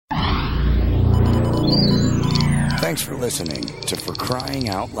Thanks for listening to For Crying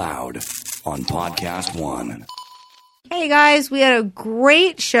Out Loud on Podcast One. Hey guys, we had a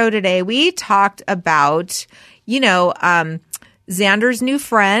great show today. We talked about, Xander's new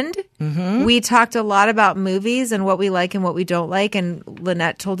friend. Mm-hmm. We talked a lot about movies and what we like and what we don't like. And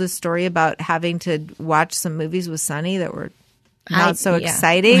Lynette told a story about having to watch some movies with Sonny that were not so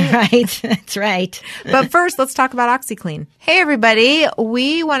exciting. Right. That's right. But first, let's talk about OxiClean. Hey, everybody.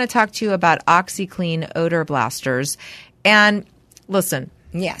 We want to talk to you about OxiClean odor blasters. And listen.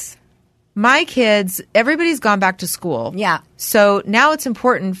 Yes. My kids, everybody's gone back to school. Yeah. So now it's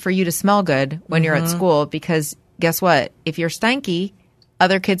important for you to smell good when you're at school because guess what? If you're stanky,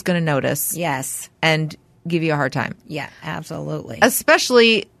 other kids going to notice. Yes. And give you a hard time. Yeah, absolutely.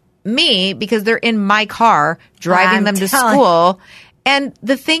 Especially me because they're in my car driving them to school. And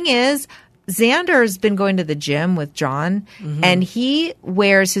the thing is, Xander's been going to the gym with John and he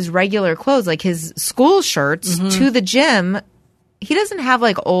wears his regular clothes, like his school shirts to the gym. He doesn't have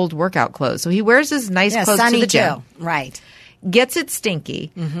like old workout clothes. So he wears his nice clothes to the gym. Too. Right. Gets it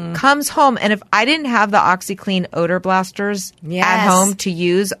stinky, comes home, and if I didn't have the OxiClean odor blasters at home to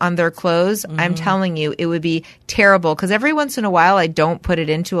use on their clothes, I'm telling you, it would be terrible. Because every once in a while, I don't put it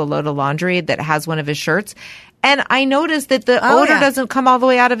into a load of laundry that has one of his shirts. And I notice that the odor doesn't come all the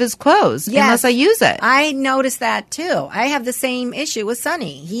way out of his clothes unless I use it. I noticed that too. I have the same issue with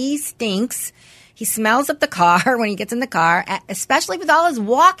Sonny. He stinks. He smells up the car when he gets in the car, especially with all his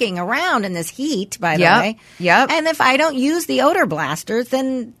walking around in this heat, by the way. Yep. And if I don't use the odor blasters,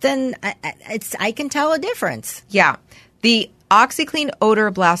 then I can tell a difference. Yeah. The OxiClean odor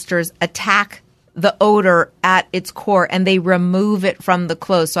blasters attack the odor at its core and they remove it from the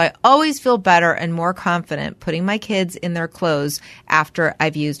clothes. So I always feel better and more confident putting my kids in their clothes after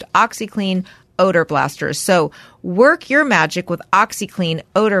I've used OxiClean odor blasters. So work your magic with OxiClean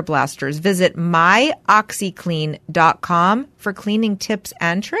odor blasters. Visit myoxiclean.com for cleaning tips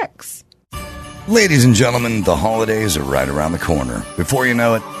and tricks. Ladies and gentlemen, the holidays are right around the corner. Before you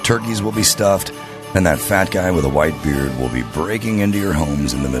know it, turkeys will be stuffed, and that fat guy with a white beard will be breaking into your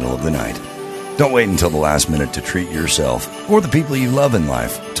homes in the middle of the night. Don't wait until the last minute to treat yourself or the people you love in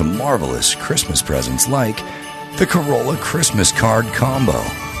life to marvelous Christmas presents like the Corolla Christmas Card Combo.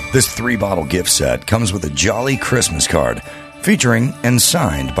 This 3-bottle gift set comes with a jolly Christmas card featuring and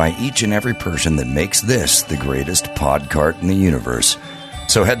signed by each and every person that makes this the greatest pod cart in the universe.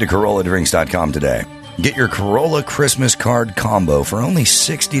 So head to CorollaDrinks.com today. Get your Corolla Christmas Card Combo for only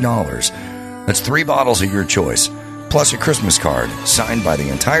 $60. That's 3 bottles of your choice, plus a Christmas card signed by the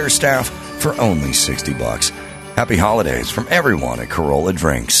entire staff for only $60. Happy holidays from everyone at Corolla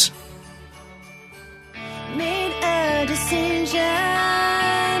Drinks. Made a decision.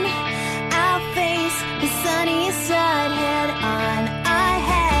 I'll face the sunny side head on. I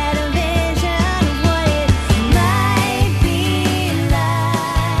had a vision of what it might be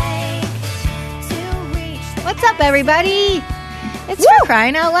like to reach. What's up, everybody? It's For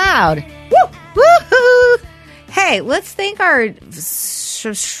Crying Out Loud. Woo-hoo! Hey, let's thank our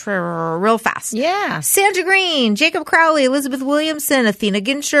real fast. Yeah. Santa Green, Jacob Crowley, Elizabeth Williamson, Athena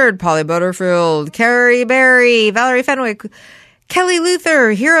Ginchard, Polly Butterfield, Carrie Berry, Valerie Fenwick, Kelly Luther,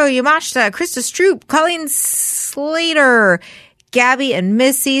 Hiro Yamashita, Krista Stroop, Colleen Slater, Gabby and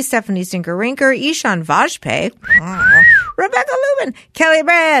Missy, Stephanie Stinker-Rinker, Ishan Vajpayee, Rebecca Lubin, Kelly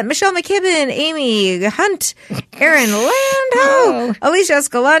Brandt, Michelle McKibben, Amy Hunt, Aaron Landau, Alicia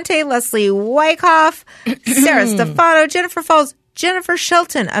Escalante, Leslie Wyckoff, Sarah Stefano, Jennifer Falls, Jennifer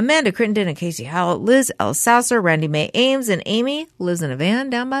Shelton, Amanda Crittenden, and Casey Howell, Liz L. Sasser, Randy Mae Ames, and Amy lives in a van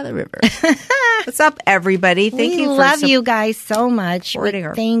down by the river. What's up, everybody? Thank you. We love you guys so much.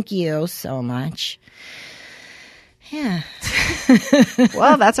 Her. Thank you so much. Yeah.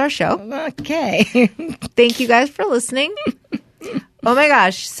 Well, that's our show. Okay. Thank you guys for listening. Oh my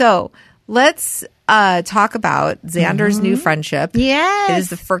gosh. So let's talk about Xander's new friendship. Yes. It is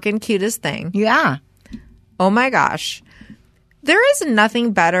the freaking cutest thing. Yeah. Oh my gosh. There is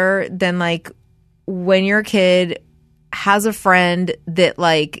nothing better than like when your kid has a friend that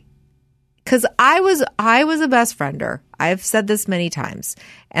like, because I was a best friender. I've said this many times,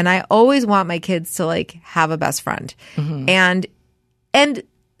 and I always want my kids to like have a best friend. And to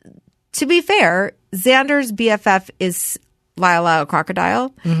be fair, Xander's BFF is Lyle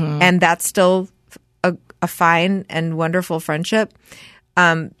Crocodile, and that's still a fine and wonderful friendship.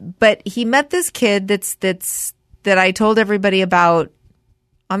 But he met this kid that I told everybody about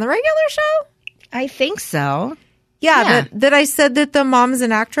on the regular show. I think so. Yeah. That I said that the mom's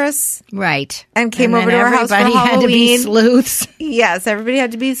an actress. Right. And came over to our house for Halloween. Everybody had to be sleuths. Yes, everybody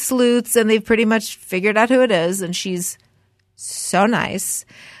had to be sleuths, and they've pretty much figured out who it is, and she's so nice.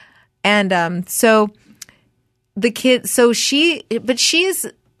 And so the kid, but she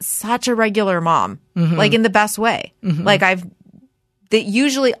is such a regular mom, like in the best way. Like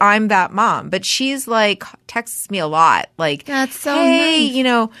usually I'm that mom, but she's like, texts me a lot. Like, That's so hey, nice. you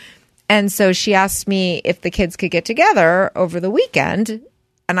know. And so she asked me if the kids could get together over the weekend.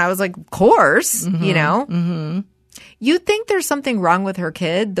 And I was like, of course, you know. You'd think there's something wrong with her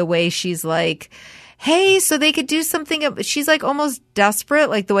kid, the way she's like, hey, so they could do something. She's like almost desperate,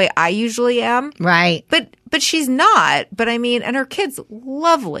 like the way I usually am. Right. But she's not. But I mean, and her kid's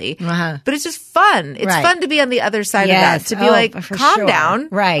lovely. Uh-huh. But it's just fun. It's Right. fun to be on the other side Yes. of that. To be Oh, like, for calm sure. down.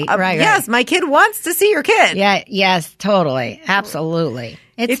 Right, right. Yes, my kid wants to see your kid. Yeah. Yes. Totally. Absolutely.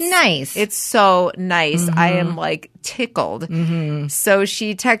 It's nice. It's so nice. I am like tickled. So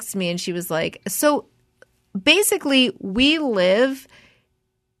she texted me and she was like, so basically we live,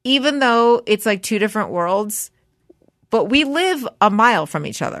 even though it's like two different worlds, but we live a mile from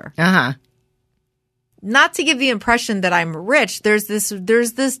each other. Uh-huh. Not to give the impression that I'm rich, there's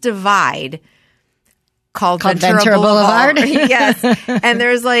this divide called Ventura Boulevard. Yes. And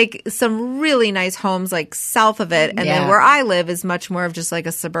there's like some really nice homes like south of it. And Yeah. then where I live is much more of just like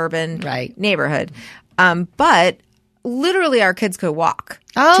a suburban Right. neighborhood. But literally our kids could walk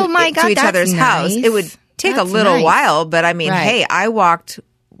Oh, my God, to each that's other's house. nice. It would take That's a little nice. while, but I mean, Right. hey, I walked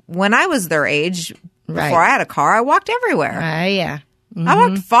when I was their age, Right. before I had a car, I walked everywhere. Yeah. I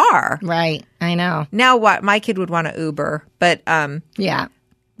walked far. Right. I know. Now what? My kid would want to Uber, but Yeah.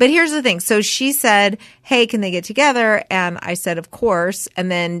 But here's the thing. So she said, hey, can they get together? And I said, of course.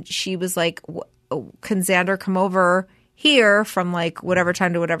 And then she was like, can Xander come over here from like whatever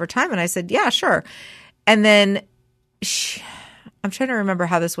time to whatever time? And I said, yeah, sure. And then I'm trying to remember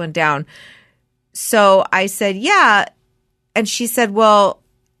how this went down. So I said, yeah. And she said, well,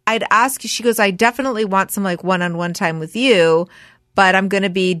 I'd ask you. She goes, I definitely want some like one-on-one time with you, but I'm going to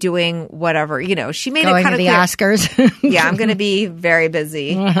be doing whatever. You know, she made Going it kind to of the clear. Oscars. Yeah, I'm going to be very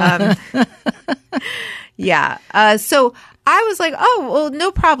busy. Yeah. So I was like, oh, well,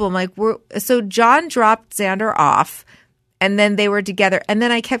 no problem. Like so John dropped Xander off and then they were together. And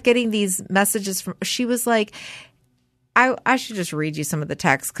then I kept getting these messages she was like, I should just read you some of the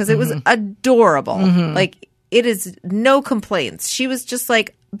text because it was adorable. Like it is no complaints. She was just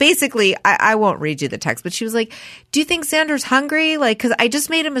like, basically, I won't read you the text, but she was like, do you think Xander's hungry? Like, because I just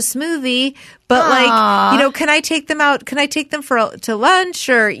made him a smoothie, but like, you know, can I take them out? Can I take them to lunch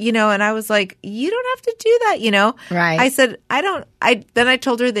or, you know? And I was like, you don't have to do that, you know? Right. I said, then I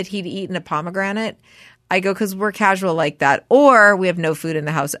told her that he'd eaten a pomegranate. I go, because we're casual like that. Or we have no food in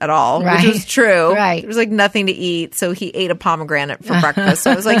the house at all, Right. which was true. Right. There was like nothing to eat. So he ate a pomegranate for breakfast.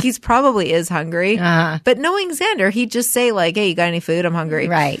 So I was like, he's probably is hungry. But knowing Xander, he'd just say like, hey, you got any food? I'm hungry.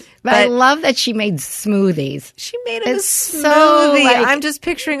 Right. But I love that she made smoothies. She made him It's a so, smoothie. like- I'm just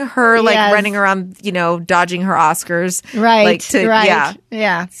picturing her like Yes. running around, you know, dodging her Oscars. Right. Like right. Yeah.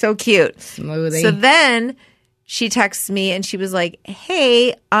 Yeah. So cute. Smoothie. So then she texts me and she was like,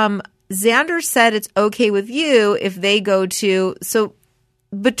 hey, Xander said it's okay with you if they go to, so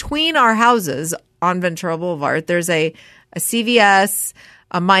between our houses on Ventura Boulevard, there's a CVS,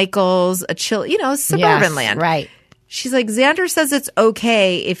 a Michael's, a Chill, you know, suburban Yes, land. Right. She's like, Xander says it's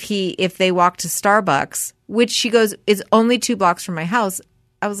okay if they walk to Starbucks, which she goes is only 2 blocks from my house.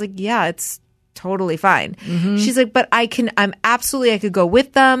 I was like, yeah, it's totally fine. She's like, but I could go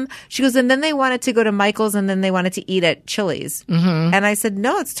with them. She goes, and then they wanted to go to Michael's and then they wanted to eat at Chili's. And I said,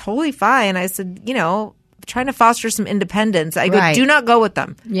 no, it's totally fine. I said, you know, trying to foster some independence. I go, Right. do not go with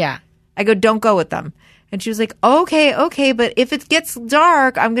them. Yeah. I go, don't go with them. And she was like, okay, but if it gets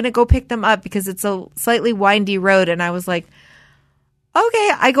dark, I'm going to go pick them up because it's a slightly windy road. And I was like,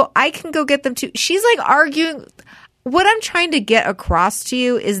 okay, I go, I can go get them too. She's like arguing. What I'm trying to get across to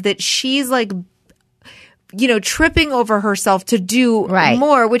you is that she's like, you know, tripping over herself to do Right.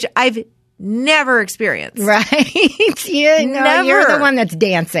 more, which I've never experienced. Right. You know, you're Never. the one that's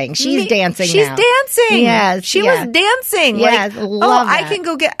dancing. She's dancing She's now. dancing. Yes, She yeah. was dancing. Yes, like, love I that. can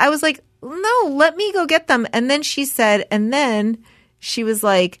go get, I was like, no, let me go get them. And then she said, and then she was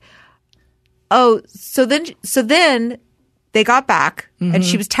like, oh, so then they got back and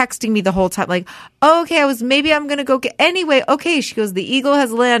she was texting me the whole time, like, oh, okay, maybe I'm going to go get, anyway, okay. She goes, the Eagle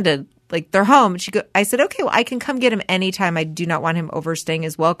has landed. Like they're home. I said, okay, well, I can come get him anytime. I do not want him overstaying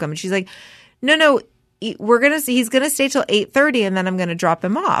his welcome. And she's like, no, he's going to stay till 8:30 and then I'm going to drop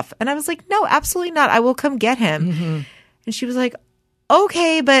him off. And I was like, no, absolutely not. I will come get him. And she was like,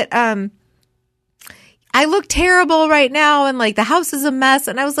 okay, but, I look terrible right now. And like the house is a mess.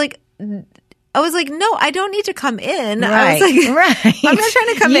 And I was like, was like, no, I don't need to come in. I Right, was like, right. I'm not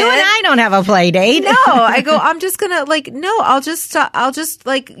trying to come in. You and I don't have a play date. No, I go, I'm just going to like, no, I'll just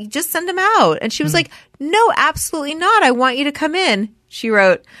like, just send him out. And she was like, no, absolutely not. I want you to come in. She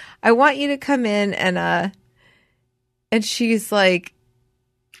wrote, I want you to come in. And she's like,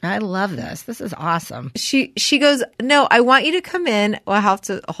 I love this. This is awesome. she goes, no, I want you to come in. Well, I have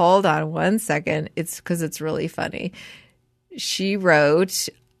to hold on one second. It's because it's really funny. She wrote,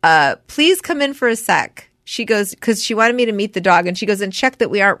 please come in for a sec. She goes, because she wanted me to meet the dog, and she goes, and check that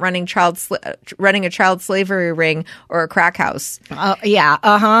we aren't running a child slavery ring or a crack house. Yeah.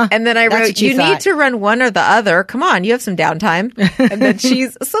 Uh-huh. And then I That's wrote, what you you thought. need to run one or the other. Come on, you have some downtime. And then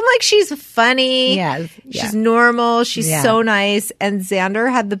she's funny. Yes, She's yeah. normal. She's Yeah. so nice. And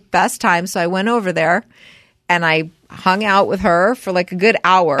Xander had the best time. So I went over there and I hung out with her for like a good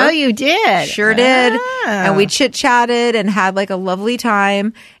hour. Oh, you did? Sure did. Oh. And we chit chatted and had like a lovely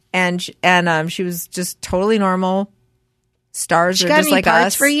time. And she was just totally normal. Stars She are got just any like parts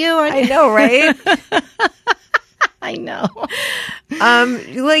us. for you? I know, right? I know.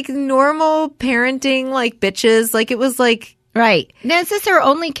 Like normal parenting, like bitches. Like it was like, Right. Now, is this her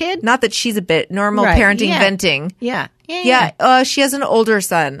only kid? not that she's a bit normal Right, parenting yeah. venting. Yeah. Yeah, she has an older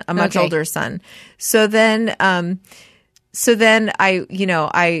son, a much Okay. older son. So then I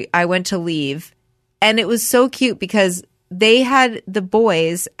went to leave, and it was so cute because the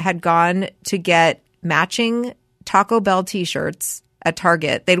boys had gone to get matching Taco Bell t-shirts at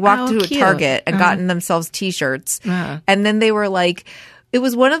Target. They'd walked Oh, to a cute. Target and gotten themselves t-shirts. And then they were like, it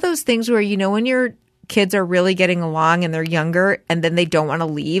was one of those things where, when your kids are really getting along and they're younger and then they don't want to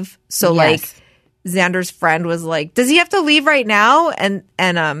leave. So Yes. like Xander's friend was like, does he have to leave right now? And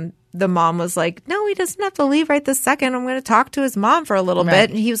the mom was like, no, he doesn't have to leave right this second. I'm going to talk to his mom for a little Right. bit.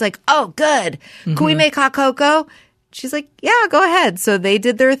 And he was like, oh, good. Can we make hot cocoa? She's like, yeah, go ahead. So they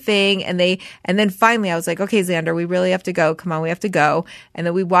did their thing. And then finally I was like, okay, Xander, we really have to go. Come on, we have to go. And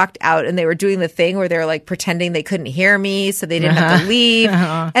then we walked out and they were doing the thing where they were like pretending they couldn't hear me. So they didn't have to leave.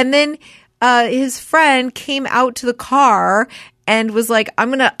 And then his friend came out to the car and was like, I'm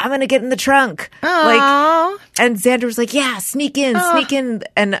gonna get in the trunk. Aw. And Xander was like, yeah, sneak in.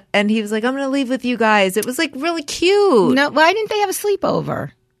 And he was like, I'm gonna leave with you guys. It was like really cute. No, why didn't they have a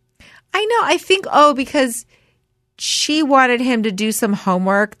sleepover? I know. I think, because she wanted him to do some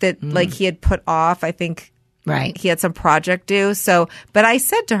homework that like he had put off. I think Right. he had some project due. So, but I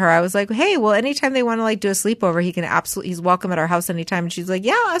said to her, I was like, hey, well, anytime they want to like do a sleepover, he's welcome at our house anytime. And she's like,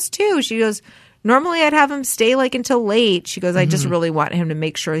 yeah, us too. She goes, normally I'd have him stay like until late. She goes, I just really want him to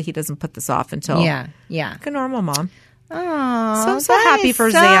make sure he doesn't put this off until Yeah. like a normal mom. Oh, So I'm so happy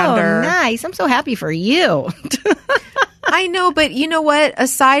for so Xander. Nice. I'm so happy for you. I know, but you know what?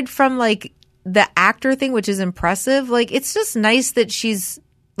 Aside from like the actor thing, which is impressive, like it's just nice that she's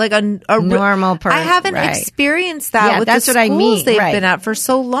like a Normal person, I haven't right. experienced that Yeah, with that's the what I schools mean, they've right. been at for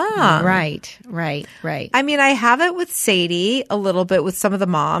so long. Right. I mean, I have it with Sadie a little bit with some of the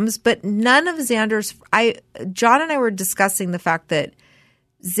moms, but none of Xander's. John and I were discussing the fact that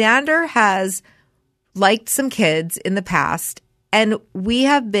Xander has liked some kids in the past, and we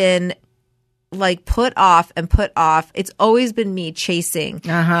have been like put off. It's always been me chasing.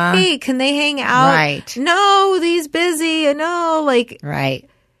 Hey, can they hang out? Right. No, he's busy. No, like Right.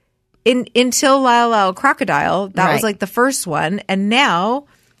 until Lyle Crocodile. That was Right. like the first one, and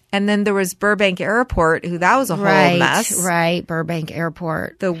then there was Burbank Airport, who that was a whole Right. mess. Right. Burbank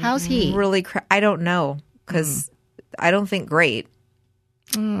Airport. How's he? Really, I don't know because I don't think great.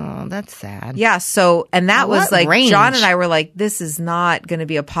 Oh, that's sad. Yeah. So, and that was What like range? John and I were like, this is not going to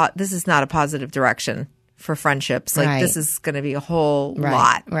be this is not a positive direction for friendships. Like Right. this is going to be a whole Right.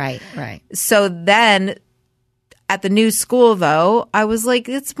 lot. Right. So then. At the new school, though, I was like,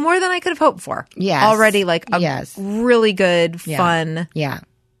 it's more than I could have hoped for. Yes. Already like a Yes. really good, Yeah. fun. Yeah.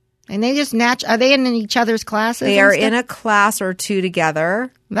 And they just are they in each other's classes? They and are stuff? in a class or two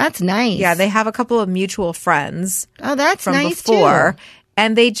together. That's nice. Yeah, they have a couple of mutual friends Oh, that's from nice before. too.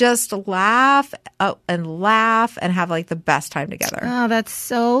 And they just laugh and have like the best time together. Oh, that's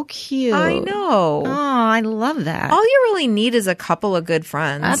so cute. I know. Oh, I love that. All you really need is a couple of good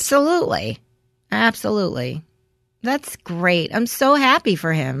friends. Absolutely. That's great. I'm so happy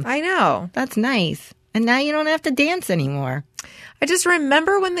for him. I know. That's nice. And now you don't have to dance anymore. I just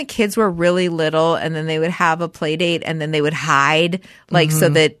remember when the kids were really little and then they would have a play date and then they would hide like so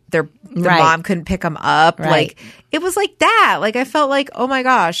that the Right. mom couldn't pick them up. Right. Like it was like that. Like I felt like, oh my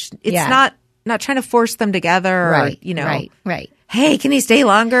gosh, it's Yeah. not trying to force them together or, Right. you know, Right. hey, can he stay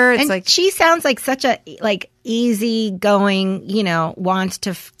longer? It's And like, she sounds like such a easygoing, wants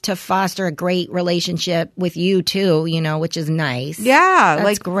to foster a great relationship with you too, which is nice. yeah, That's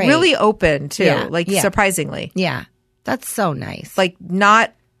like great. really open too, Yeah, like yeah. surprisingly. Yeah, that's so nice. Like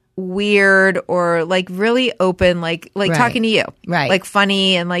not weird or like really open, like Right. talking to you. Right. Like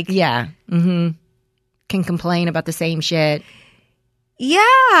funny and like, yeah, can complain about the same shit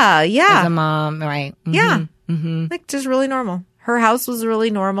yeah. as a mom, right? Mhm. Yeah. Like just really normal. Her house was really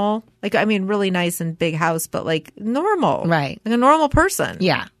normal. Like, I mean, really nice and big house, but like normal. Right. Like a normal person.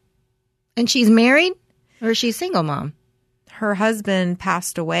 Yeah. And she's married or is she a single mom? Her husband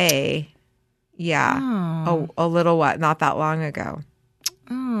passed away. Yeah. Oh, a little what? Not that long ago.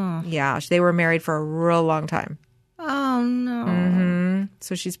 Oh, Yeah. They were married for a real long time. oh no.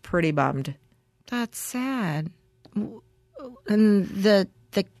 So she's pretty bummed. That's sad. And the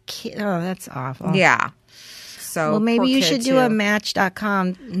kid, oh, that's awful. Yeah. So Well, maybe poor you kid, should do too. a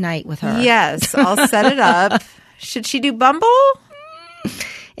Match.com night with her. Yes. I'll set it up. Should she do Bumble?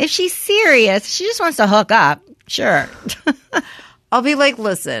 If she's serious, she just wants to hook up. Sure. I'll be like,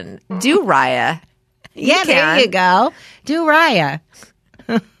 listen, do Raya. Yeah, there can. you go. Do Raya.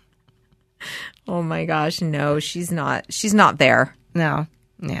 Oh my gosh, no, she's not. She's not there. No.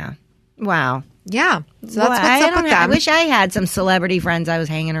 Yeah. Wow. Yeah. So that's Well, what's I up don't with know. I them. wish I had some celebrity friends I was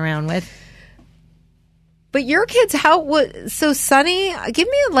hanging around with. But your kids, so Sonny, give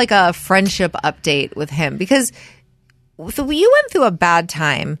me like a friendship update with him because so you went through a bad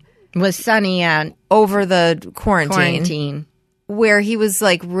time Was Sunny and over the quarantine where he was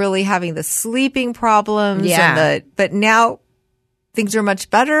like really having the sleeping problems. Yeah. But now things are much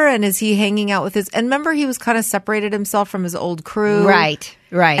better. And is he hanging out with and remember he was kind of separated himself from his old crew. Right.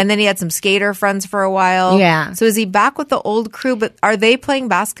 And then he had some skater friends for a while. Yeah. So is he back with the old crew? But are they playing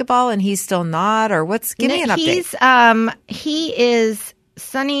basketball and he's still not? Or give me an update.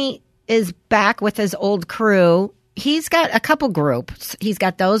 Sonny is back with his old crew. He's got a couple groups. He's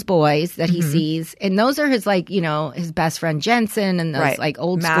got those boys that he sees, and those are his his best friend Jensen and those Right.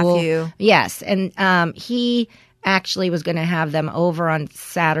 old Matthew. school. Yes, and he actually was going to have them over on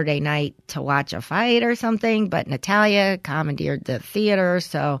Saturday night to watch a fight or something, but Natalia commandeered the theater,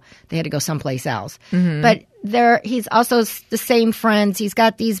 so they had to go someplace else. But he's also the same friends. He's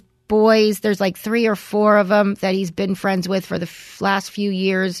got these boys. There's like 3 or 4 of them that he's been friends with for the last few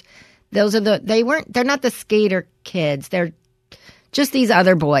years. Those are they're not the skater kids. They're just these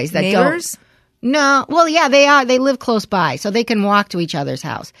other boys that Neighbors? No. Well, yeah, they are. They live close by, so they can walk to each other's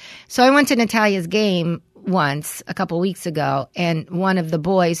house. So I went to Natalia's game once a couple weeks ago, and one of the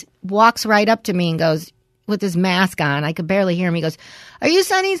boys walks right up to me and goes, with his mask on, I could barely hear him. He goes, Are you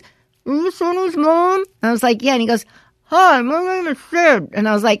Sonny's mom? And I was like, yeah. And he goes, Hi, my name is Sid. And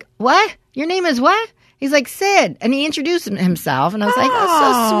I was like, what? Your name is what? He's like, Sid. And he introduced himself. And I was like,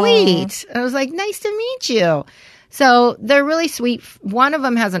 oh, so sweet. I was like, nice to meet you. So they're really sweet. One of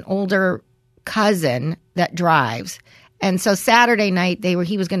them has an older cousin that drives. And so Saturday night he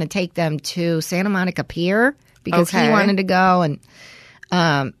was going to take them to Santa Monica Pier because he Okay. wanted to go. And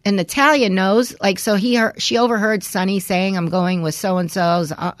Natalia knows, she overheard Sonny saying, I'm going with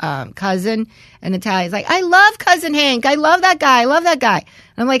so-and-so's cousin. And Natalia's like, I love Cousin Hank. I love that guy. I love that guy. And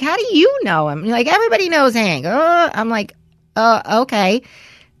I'm like, how do you know him? You're like, everybody knows Hank. I'm like, okay.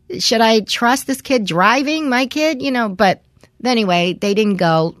 Should I trust this kid driving my kid? But anyway, they didn't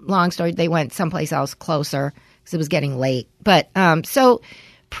go. Long story, they went someplace else closer because it was getting late. But so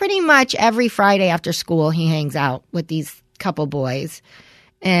pretty much every Friday after school, he hangs out with these couple boys.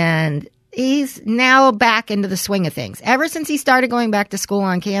 And he's now back into the swing of things. Ever since he started going back to school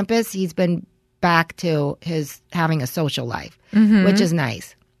on campus, he's been back to his having a social life, which is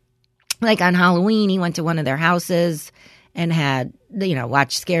nice. Like on Halloween, he went to one of their houses and had,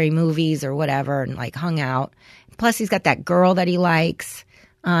 watched scary movies or whatever and hung out. Plus, he's got that girl that he likes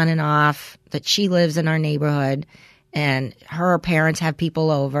on and off that she lives in our neighborhood and her parents have people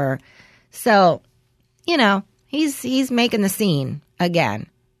over. So, he's making the scene again.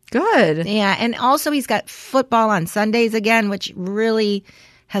 Good. Yeah, and also he's got football on Sundays again, which really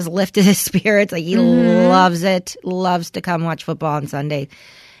has lifted his spirits. He loves it, loves to come watch football on Sunday.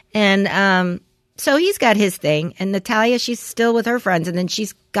 And so he's got his thing. And Natalia, she's still with her friends. And then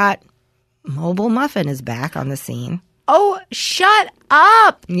she's got Mobile Muffin is back on the scene. Oh, shut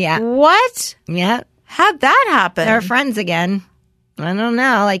up. Yeah. What? Yeah, How'd that happen? they're friends again. I don't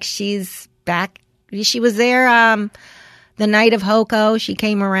know. She's back. She was there the night of Hoko. She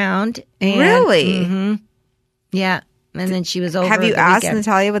came around. And, Really? Yeah. And then she was over. Have you the asked weekend.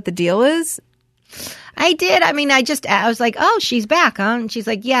 Natalia what the deal is? I did. I mean, I was like, oh, she's back, huh? And she's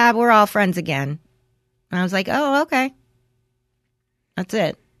like, yeah, we're all friends again. And I was like, oh, okay. That's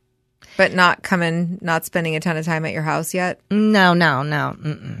it. But not spending a ton of time at your house yet? No.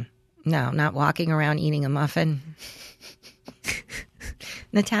 Mm-mm. No, not walking around eating a muffin.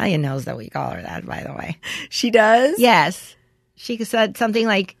 Natalia knows that we call her that, by the way. She does? Yes. She said something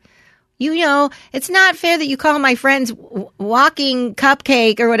like, it's not fair that you call my friends walking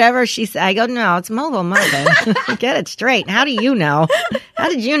cupcake or whatever she said. I go, no, it's mobile muffin. Get it straight. How do you know? How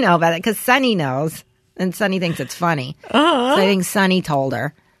did you know about it? Because Sunny knows. And Sunny thinks it's funny. Uh-huh. So I think Sunny told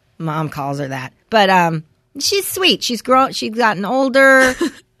her. Mom calls her that. But she's sweet. She's grown. She's gotten older.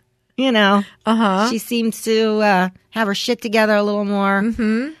 Uh-huh. She seems to have her shit together a little more.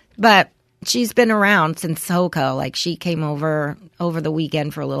 Mm-hmm. But she's been around since HOCO. Like, she came over the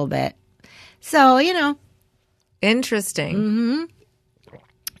weekend for a little bit. So, Interesting. Mm-hmm.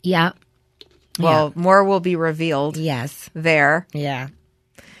 Yeah. Well, more will be revealed. Yes. There. Yeah.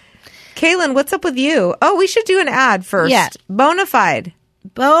 Kaylin, what's up with you? Oh, we should do an ad first. Yeah. Bonafide.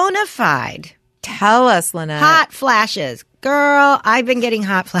 Bonafide. Tell us, Lynette. Hot flashes. Girl, I've been getting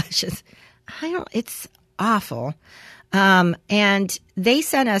hot flashes. It's awful. And they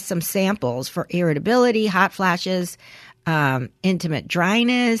sent us some samples for irritability, hot flashes, intimate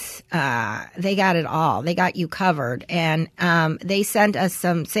dryness. They got it all. They got you covered. And they sent us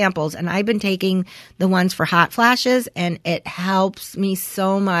some samples, and I've been taking the ones for hot flashes, and it helps me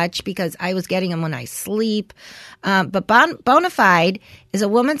so much because I was getting them when I sleep. But Bonafide is a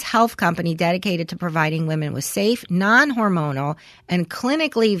women's health company dedicated to providing women with safe, non-hormonal, and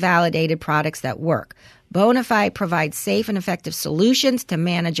clinically validated products that work. Bonafide provides safe and effective solutions to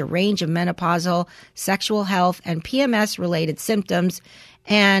manage a range of menopausal, sexual health, and PMS-related symptoms.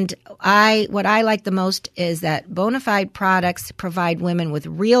 And what I like the most is that Bonafide products provide women with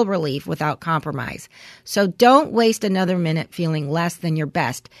real relief without compromise. So don't waste another minute feeling less than your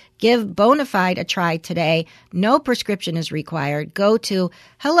best. Give Bonafide a try today. No prescription is required. Go to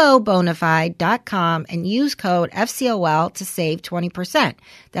hellobonafide.com and use code FCOL to save 20%.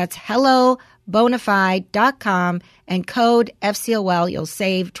 That's hellobonafide.com and code FCOL. You'll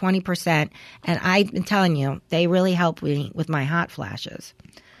save 20%. And I've been telling you, they really help me with my hot flashes.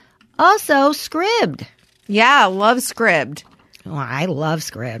 Also, Scribd. Yeah, love Scribd. Well, I love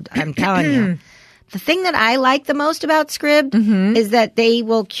Scribd. I'm telling you. The thing that I like the most about Scribd is that they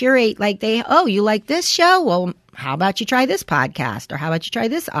will curate, you like this show? Well, how about you try this podcast? Or how about you try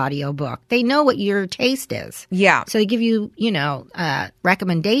this audiobook? They know what your taste is. Yeah. So they give you,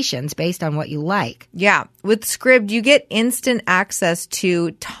 recommendations based on what you like. Yeah. With Scribd, you get instant access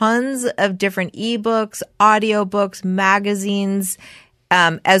to tons of different ebooks, audiobooks, magazines,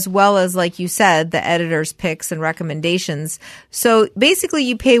 as well as, like you said, the editor's picks and recommendations. So basically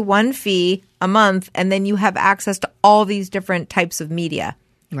you pay one fee a month and then you have access to all these different types of media.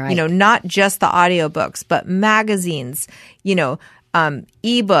 Right. Not just the audiobooks, but magazines,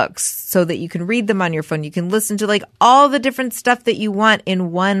 ebooks so that you can read them on your phone. You can listen to all the different stuff that you want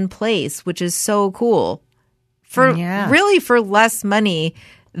in one place, which is so cool. For less money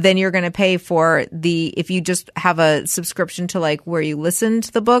than you're going to pay for if you just have a subscription to where you listen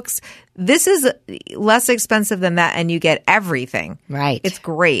to the books. This is less expensive than that, and you get everything. Right. It's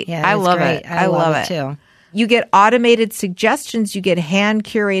great. Yeah, I love it. I love it too. You get automated suggestions. You get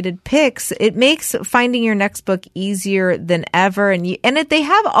hand-curated picks. It makes finding your next book easier than ever. And they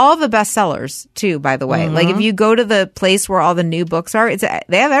have all the bestsellers, too, by the way. Like, if you go to the place where all the new books are, they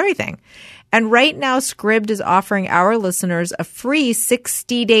have everything. And right now, Scribd is offering our listeners a free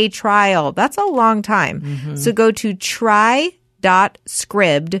 60-day trial. That's a long time. So go to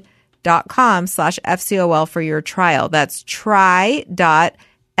try.scribd.com/FCOL for your trial. That's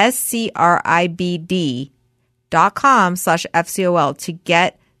try.scribd.com/FCOL to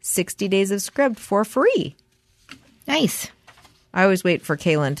get 60 days of Scribd for free. Nice. I always wait for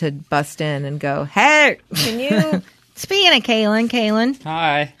Kaylin to bust in and go, hey, can you... Speaking of Kaylin.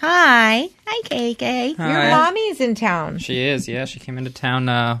 Hi. Hi, KK. Hi. Your mommy's in town. She is, yeah. She came into town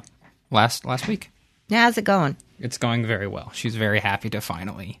last week. How's it going? It's going very well. She's very happy to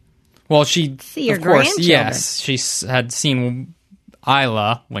finally... Well, she, see your of course, grandchildren. yes. She had seen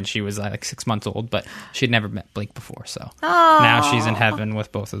Isla when she was 6 months old, but she'd never met Blake before, so now she's in heaven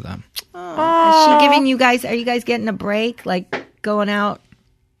with both of them. Is she giving you guys... Are you guys getting a break? Going out...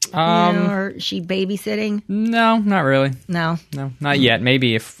 or is she babysitting? No, not really. No, not yet.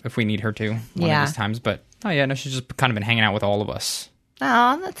 Maybe if we need her to one of these times, but no, she's just kind of been hanging out with all of us.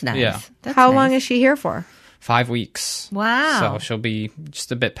 Oh, that's nice. Yeah. That's How nice. long is she here for? 5 weeks. Wow. So she'll be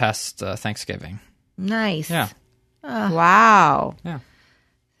just a bit past Thanksgiving. Nice. Yeah. Wow. Yeah.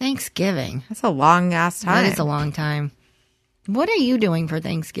 Thanksgiving. That's a long ass time. That is a long time. What are you doing for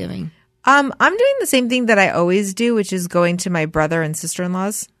Thanksgiving? I'm doing the same thing that I always do, which is going to my brother and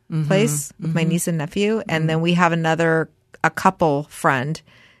sister-in-law's place with my niece and nephew. And then we have a couple friend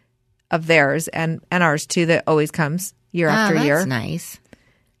of theirs and ours too that always comes year after year. That's nice.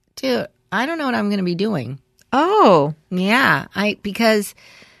 Dude, I don't know what I'm going to be doing. Oh. Yeah, because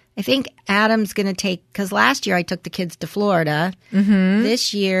I think Adam's going to because last year I took the kids to Florida. Mm-hmm.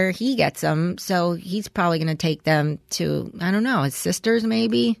 This year he gets them, so he's probably going to take them to, I don't know, his sisters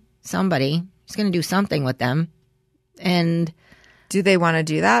maybe, somebody. He's going to do something with them. And do they want to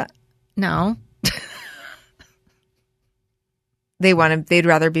do that? No. They'd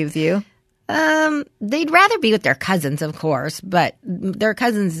rather be with you? They'd rather be with their cousins, of course, but their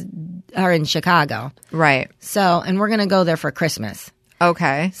cousins are in Chicago. Right. So, and we're going to go there for Christmas.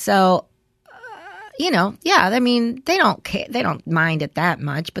 Okay. So, I mean, they don't mind it that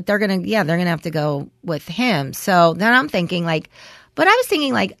much, but they're going to have to go with him. So then I'm thinking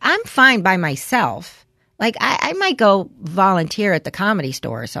I'm fine by myself. Like I might go volunteer at the Comedy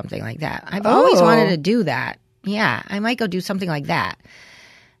Store or something like that. I've always wanted to do that. Yeah. I might go do something like that.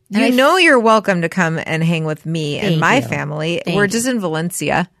 And you're welcome to come and hang with me and my family. We're just in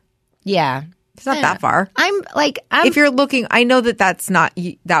Valencia. Yeah. It's not that far. If you're looking, I know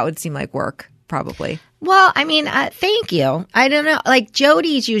that would seem like work, probably. Well, I mean, thank you. I don't know. Like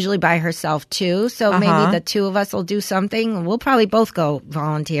Jody's usually by herself too. So maybe the two of us will do something. We'll probably both go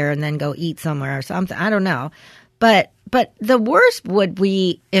volunteer and then go eat somewhere or something. I don't know. But the worst would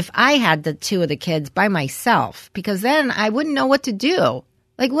be if I had the two of the kids by myself, because then I wouldn't know what to do.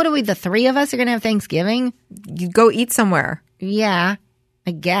 Like, what are we, the three of us are going to have Thanksgiving? You go eat somewhere. Yeah,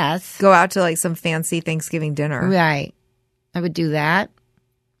 I guess. Go out to like some fancy Thanksgiving dinner. Right. I would do that.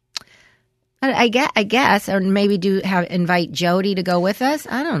 I guess, or maybe invite Jody to go with us.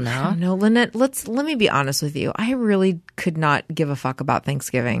 I don't know. No, Lynette, let me be honest with you. I really could not give a fuck about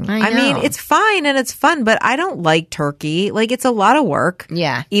Thanksgiving. I mean, it's fine and it's fun, but I don't like turkey. Like, it's a lot of work.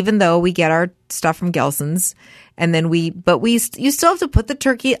 Yeah. Even though we get our stuff from Gelson's. And then you still have to put the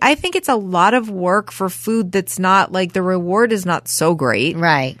turkey. I think it's a lot of work for food that's not like the reward is not so great.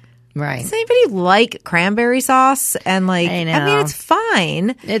 Right. Does anybody like cranberry sauce? And like, I know. I mean, it's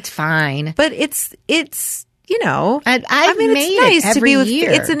fine. It's fine. But it's I've it's nice it to be every with.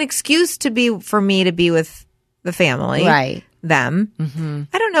 year. It's an excuse for me to be with the family, right? Them. Mm-hmm.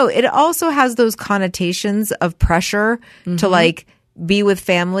 I don't know. It also has those connotations of pressure to like be with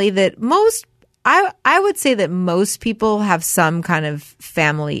family that I would say that most people have some kind of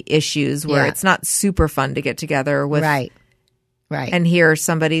family issues where it's not super fun to get together with. Right. And hear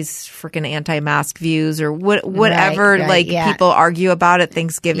somebody's freaking anti-mask views or whatever people argue about at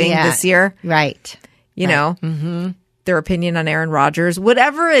Thanksgiving this year. Right. You know, their opinion on Aaron Rodgers,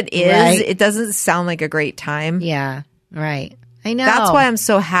 whatever it is, it doesn't sound like a great time. Yeah. Right. I know. That's why I'm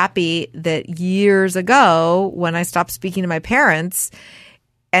so happy that years ago when I stopped speaking to my parents,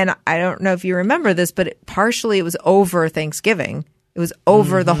 and I don't know if you remember this, but partially it was over Thanksgiving. It was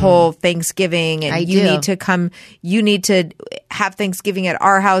over the whole Thanksgiving, and you need to have Thanksgiving at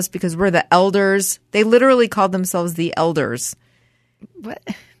our house because we're the elders. They literally called themselves the elders. What?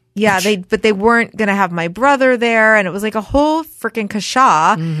 Yeah, but they weren't going to have my brother there, and it was like a whole freaking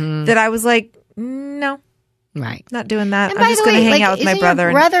kasha that I was like, no. Right. Not doing that. And I'm just going to hang out with my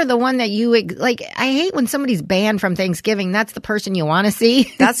brother. Your brother, the one that you like, I hate when somebody's banned from Thanksgiving. That's the person you want to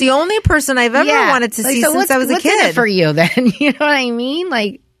see. That's the only person I've ever wanted to see since I was a kid. What's in it for you then? You know what I mean?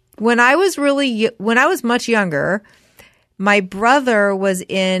 Like, when I was much younger, my brother was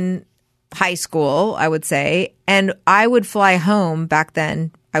in high school, I would say, and I would fly home back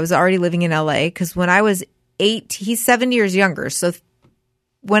then. I was already living in LA because when I was 8, he's 7 years younger. So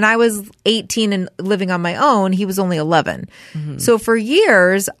when I was 18 and living on my own, he was only 11. So for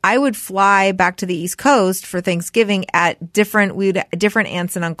years, I would fly back to the East Coast for Thanksgiving at different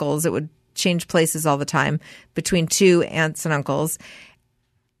aunts and uncles. It would change places all the time between two aunts and uncles.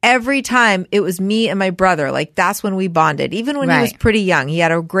 Every time it was me and my brother. Like, that's when we bonded. Even when he was pretty young, he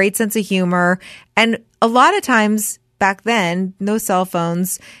had a great sense of humor. And a lot of times back then, no cell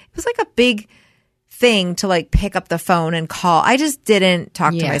phones. It was like a big thing to like pick up the phone and call. I just didn't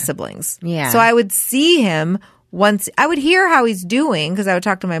talk to my siblings. Yeah. So I would see him once. I would hear how he's doing because I would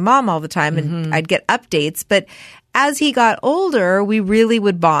talk to my mom all the time and I'd get updates. But as he got older, we really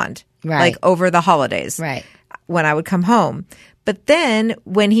would bond like over the holidays when I would come home. But then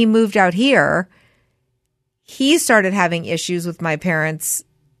when he moved out here, he started having issues with my parents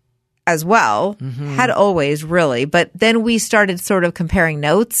as well. Had always, really. But then we started sort of comparing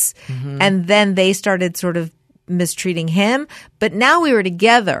notes, and then they started sort of mistreating him. But now we were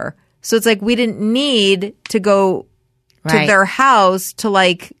together. So it's like we didn't need to go to their house to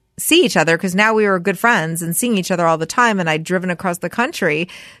like see each other because now we were good friends and seeing each other all the time, and I'd driven across the country.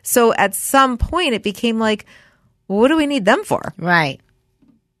 So at some point it became like, well, what do we need them for? Right.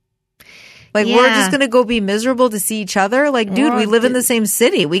 Like, Yeah. we're just going to go be miserable to see each other? Like, dude, we live in the same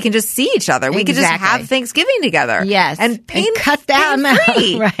city. We can just see each other. We can just Exactly. have Thanksgiving together. Yes. And cut down.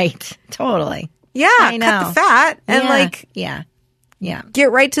 pain-free. Right. Totally. Yeah, I know. cut the fat and Yeah. like Yeah. Yeah. get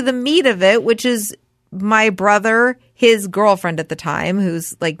right to the meat of it, which is my brother, his girlfriend at the time,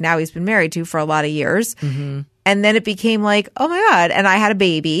 who's like now he's been married to for a lot of years. Mm-hmm. And then it became like, oh my God. And I had a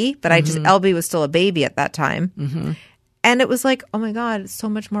baby, but LB was still a baby at that time. Mm-hmm. And it was like, oh my God, it's so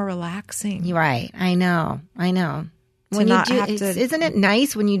much more relaxing. You're right. I know. To When not you do, have to- isn't it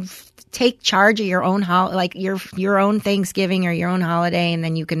nice when you take charge of your own like your own Thanksgiving or your own holiday, and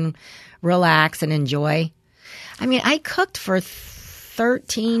then you can relax and enjoy? I mean, I cooked for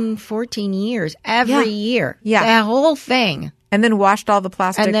 13, 14 years every year. Yeah. The whole thing. And then washed all the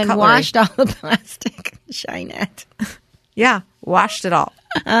plastic And then cutlery. washed all the plastic. Shinette. Yeah, washed it all.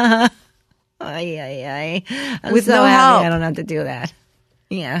 Ay. I'm With so no happy help. I don't have to do that.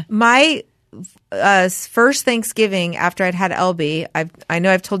 Yeah. My first Thanksgiving after I'd had LB, I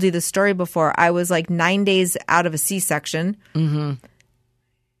know I've told you this story before. I was like 9 days out of a C-section. Mm-hmm.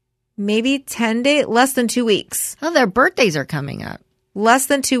 Maybe 10 days, less than 2 weeks. Oh, their birthdays are coming up. Less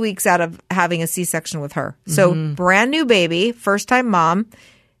than 2 weeks out of having a C-section with her. So brand new baby, first time mom,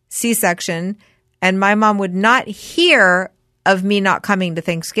 C-section. And my mom would not hear of me not coming to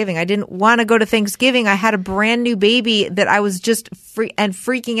Thanksgiving. I didn't want to go to Thanksgiving. I had a brand new baby that I was just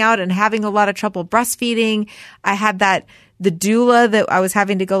freaking out and having a lot of trouble breastfeeding. I had the doula that I was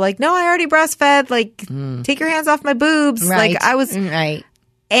having to go like, no, I already breastfed. Like, take your hands off my boobs. Right. Like I was right.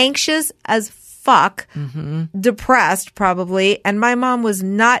 anxious as fuck, depressed probably. And my mom was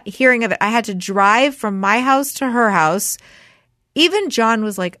not hearing of it. I had to drive from my house to her house. Even John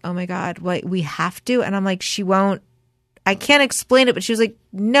was like, oh my God, we have to. And I'm like, she won't. I can't explain it, but she was like,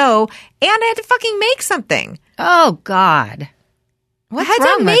 no. And I had to fucking make something. Oh God. What's I had to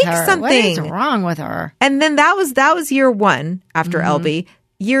wrong with make her? something. What is wrong with her? And then that was year one after LB.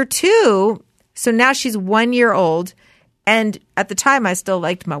 Year two, so now she's 1 year old. And at the time, I still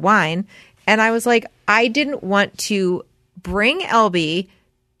liked my wine. And I was like, I didn't want to bring LB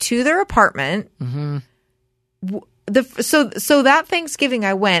to their apartment. So that Thanksgiving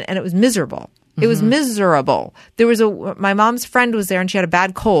I went and it was miserable. It was miserable. There was my mom's friend was there and she had a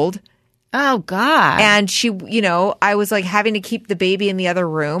bad cold. Oh God. And she, I was like having to keep the baby in the other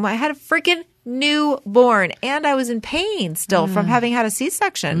room. I had a freaking newborn and I was in pain still from having had a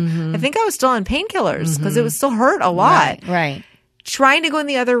C-section. I think I was still on painkillers because it was still hurt a lot. Right. Trying to go in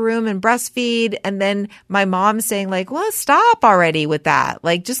the other room and breastfeed. And then my mom saying like, well, stop already with that.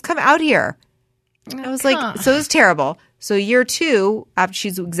 Like, just come out here. I was like, so it was terrible. So year two, after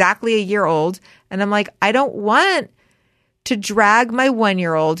she's exactly a year old, and I'm like, I don't want to drag my 1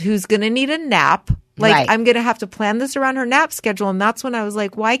 year old who's going to need a nap. Like, Right. I'm going to have to plan this around her nap schedule. And that's when I was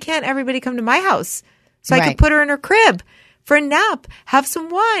like, why can't everybody come to my house so I Right. could put her in her crib for a nap, have some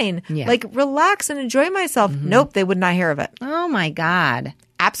wine, Yeah. like relax and enjoy myself? Nope, they would not hear of it. Oh my God.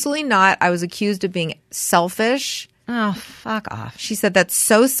 Absolutely not. I was accused of being selfish. Oh, fuck off. She said, that's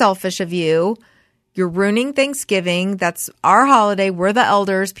so selfish of you. You're ruining Thanksgiving. That's our holiday. We're the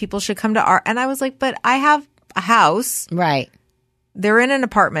elders. People should come to our. And I was like, but I have a house. Right. They're in an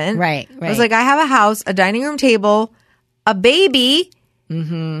apartment. Right. I was like, I have a house, a dining room table, a baby.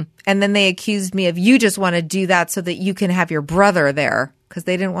 Mm-hmm. And then they accused me of, you just want to do that so that you can have your brother there because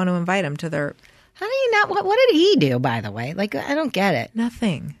they didn't want to invite him to their. How do you not? What did he do, by the way? Like, I don't get it.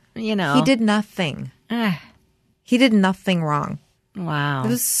 Nothing. You know. He did nothing. He did nothing wrong. Wow. It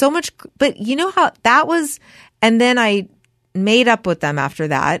was so much, but you know how that was. And then I made up with them after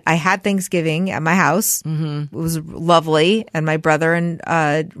that. I had Thanksgiving at my house. Mm-hmm. It was lovely. And my brother and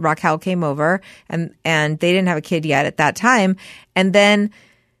Raquel came over and they didn't have a kid yet at that time. And then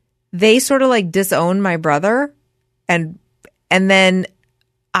they sort of like disowned my brother. And then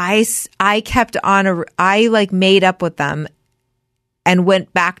I kept on, I like made up with them and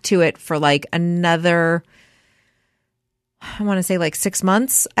went back to it for like another, I want to say like 6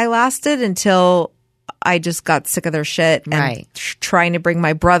 months I lasted until I just got sick of their shit and Right. trying to bring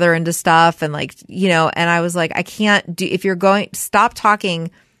my brother into stuff and like, and I was like, I can't do, if you're going, stop doing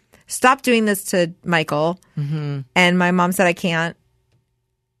this to Michael. Mm-hmm. And my mom said,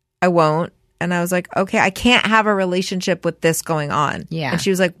 I won't. And I was like, okay, I can't have a relationship with this going on. Yeah. And she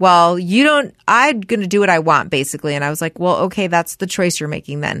was like, well, I'm going to do what I want basically. And I was like, well, okay, that's the choice you're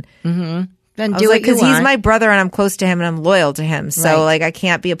making then. Then I do was what like, you because want. he's my brother and I'm close to him and I'm loyal to him. So Right. like, I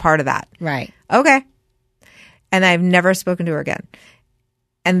can't be a part of that. Right. Okay. And I've never spoken to her again.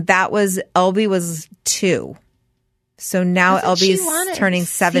 and Elby was 2. So now Doesn't she Elby's wanna turning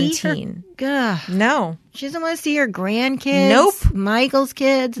see her- 17. Ugh. No. She doesn't want to see her grandkids. Nope. Michael's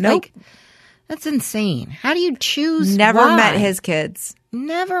kids. Nope. Like, that's insane. How do you choose? Never why? met his kids.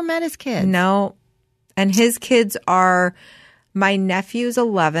 Never met his kids. No. And his kids are, my nephew's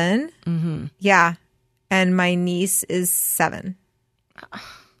 11. Mm-hmm. Yeah. And my niece is 7.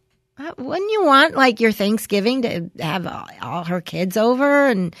 Wouldn't you want like your Thanksgiving to have all her kids over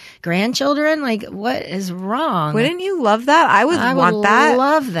and grandchildren? Like, what is wrong? Wouldn't you love that? I would I want would that.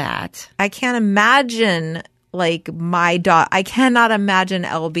 love that. I can't imagine like my daughter. I cannot imagine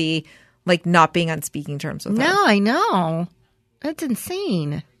LB like not being on speaking terms with her. No, I know. That's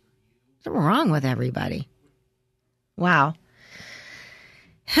insane. What's wrong with everybody? Wow.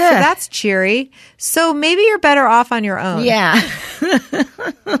 So that's cheery. So maybe you're better off on your own. Yeah.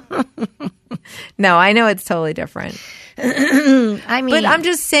 No, I know it's totally different. I mean, But I'm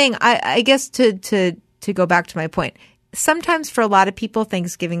just saying, I guess to go back to my point, sometimes for a lot of people,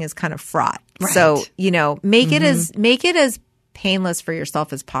 Thanksgiving is kind of fraught. Right. So, make it as painless for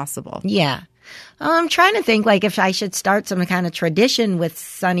yourself as possible. yeah. I'm trying to think like if I should start some kind of tradition with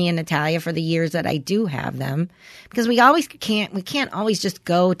Sunny and Natalia for the years that I do have them, because we can't always just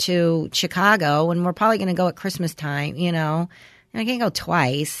go to Chicago, and we're probably going to go at Christmas time. And I can't go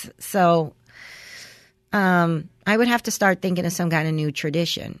twice, so I would have to start thinking of some kind of new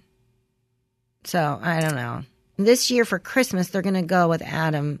tradition. So I don't know. This year for Christmas, they're going to go with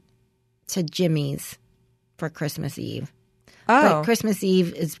Adam to Jimmy's for Christmas Eve. Oh, But Christmas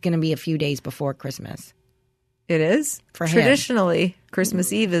Eve is going to be a few days before Christmas. it is? For him. Traditionally,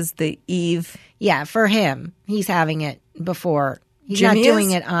 Christmas Eve is the eve. Yeah, for him. He's having it before. He's Jimmy not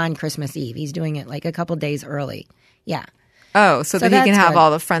doing is? it on Christmas Eve. He's doing it like a couple days early. Yeah. Oh, so that he that's can have good.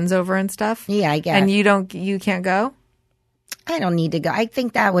 all the friends over and stuff? Yeah, I guess. And you can't go? I don't need to go. I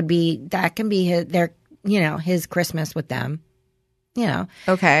think that can be his Christmas with them.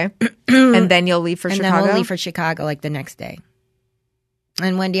 Okay. And then you'll leave for and Chicago? then we'll leave for Chicago like the next day.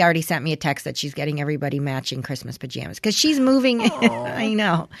 And Wendy already sent me a text that she's getting everybody matching Christmas pajamas because she's moving. I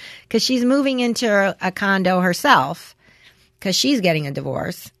know, because she's moving into a condo herself because she's getting a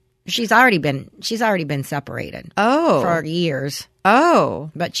divorce. She's already been separated for years,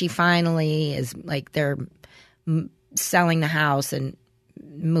 but she finally is like they're selling the house and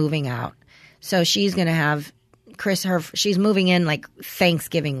moving out. So she's going to have she's moving in like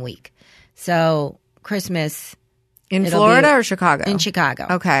Thanksgiving week. So Christmas. In It'll Florida be or Chicago? In Chicago.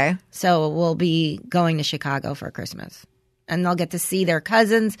 Okay. So we'll be going to Chicago for Christmas. And they'll get to see their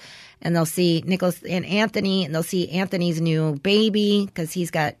cousins, and they'll see Nicholas and Anthony, and they'll see Anthony's new baby because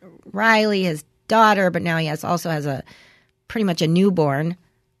he's got Riley, his daughter, but now he also has pretty much a newborn.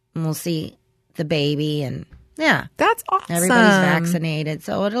 And we'll see the baby, and yeah. That's awesome. Everybody's vaccinated,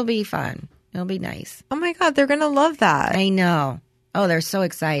 so it'll be fun. It'll be nice. Oh my God, they're going to love that. I know. Oh, they're so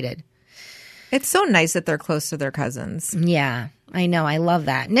excited. It's so nice that they're close to their cousins. Yeah, I know. I love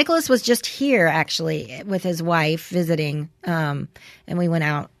that. Nicholas was just here actually with his wife visiting, and we went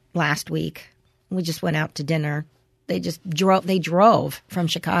out last week. We just went out to dinner. They just drove. They drove from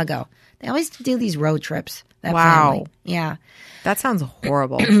Chicago. They always do these road trips. That Wow. family. Yeah, That sounds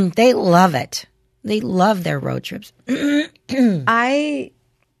horrible. they love it. They love their road trips. I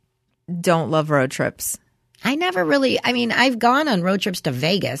don't love road trips. I never really. I mean, I've gone on road trips to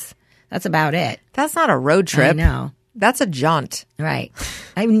Vegas. That's about it. That's not a road trip. I know. That's a jaunt. Right.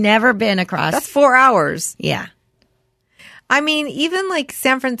 I've never been across. That's 4 hours. Yeah. I mean, even like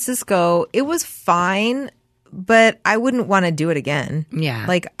San Francisco, it was fine, but I wouldn't want to do it again. Yeah.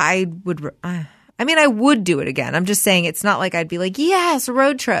 Like I would do it again. I'm just saying it's not like I'd be like, yes,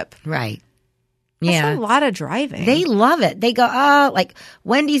 road trip. Right. That's Yeah. a lot of driving. They love it. They go, oh, like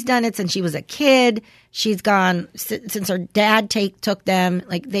Wendy's done it since she was a kid. She's gone since her dad took them.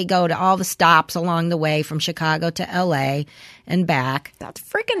 Like they go to all the stops along the way from Chicago to LA and back. That's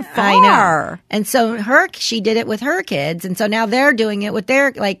freaking far. I know. And so she did it with her kids. And so now they're doing it with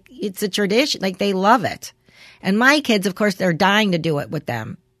it's a tradition. Like they love it. And my kids, of course, they're dying to do it with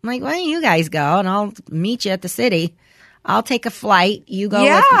them. I'm like, why don't you guys go and I'll meet you at the city. I'll take a flight. You go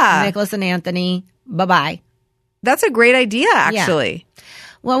with Nicholas and Anthony. Bye-bye. That's a great idea, actually.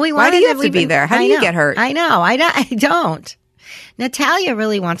 Well, Why do you have to be there? How do you get hurt? I know. I don't. Natalia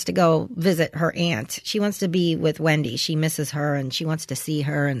really wants to go visit her aunt. She wants to be with Wendy. She misses her, and she wants to see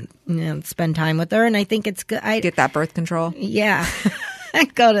her and spend time with her. And I think it's good. Get that birth control. Yeah.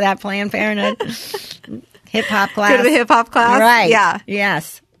 Go to that Planned Parenthood hip-hop class. Go to the hip-hop class? Right. Yeah.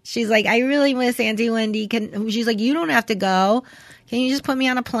 Yes. She's like, I really miss Auntie Wendy. She's like, you don't have to go. Can you just put me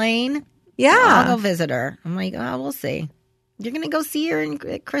on a plane? Yeah. I'll go visit her. I'm like, oh, we'll see. you're going to go see her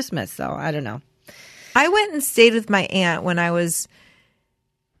at Christmas. So I don't know. I went and stayed with my aunt when I was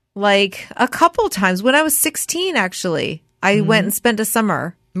like a couple times. When I was 16, actually, I went and spent a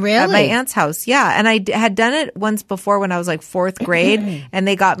summer Really? at my aunt's house. Yeah. And I had done it once before when I was like 4th grade, and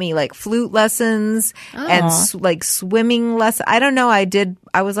they got me like flute lessons and like swimming lessons. I don't know.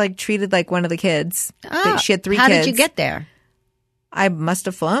 I was like treated like one of the kids. Oh, She had 3 how kids. did you get there? I must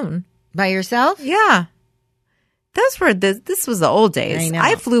have flown. By yourself? Yeah. That's where this was the old days. I know.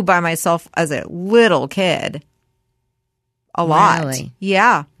 I flew by myself as a little kid. A lot. Really?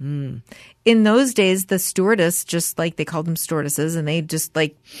 Yeah. In those days, the stewardess, just like they called them stewardesses, and they just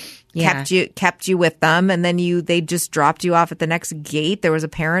like Yeah. kept you with them, and then they just dropped you off at the next gate. There was a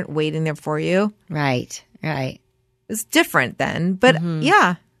parent waiting there for you. Right. It's different then, but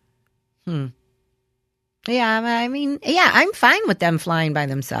yeah. Yeah, I mean, yeah, I'm fine with them flying by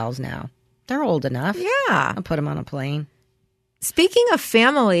themselves now. They're old enough. Yeah. I'll put them on a plane. Speaking of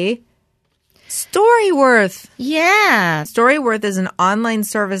family, Storyworth. Yeah. Storyworth is an online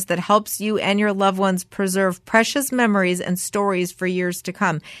service that helps you and your loved ones preserve precious memories and stories for years to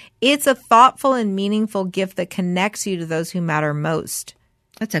come. It's a thoughtful and meaningful gift that connects you to those who matter most.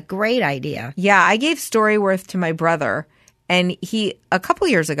 That's a great idea. Yeah, I gave Storyworth to my brother, and a couple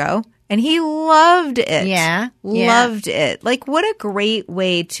years ago, and he loved it. Yeah. Loved it. Like, what a great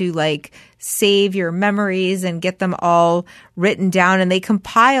way to like save your memories and get them all written down. And they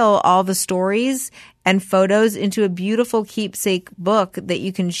compile all the stories and photos into a beautiful keepsake book that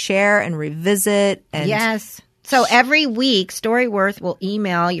you can share and revisit. And Yes. So every week, Storyworth will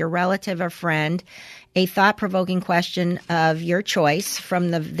email your relative or friend a thought-provoking question of your choice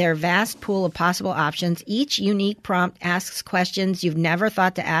from their vast pool of possible options. Each unique prompt asks questions you've never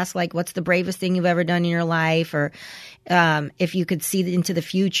thought to ask, like what's the bravest thing you've ever done in your life, or if you could see into the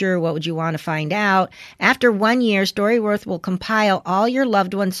future, what would you want to find out? After 1 year, Storyworth will compile all your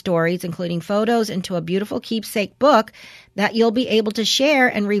loved ones' stories, including photos, into a beautiful keepsake book that you'll be able to share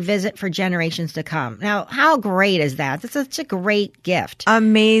and revisit for generations to come. Now, how great is that? That's such a great gift.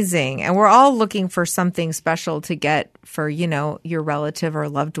 amazing. And we're all looking for something special to get for, your relative or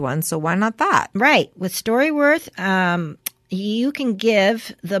loved one. So why not that? Right. With Storyworth, you can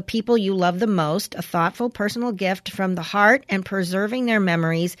give the people you love the most a thoughtful personal gift from the heart and preserving their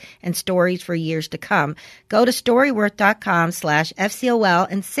memories and stories for years to come. Go to storyworth.com/FCOL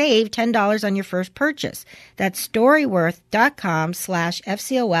and save $10 on your first purchase. That's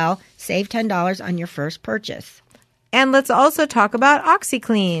storyworth.com/FCOL. Save $10 on your first purchase. And let's also talk about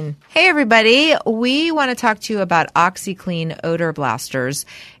OxyClean. Hey, everybody. We want to talk to you about OxyClean odor blasters.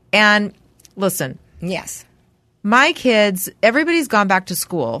 And listen, Yes. my kids, everybody's gone back to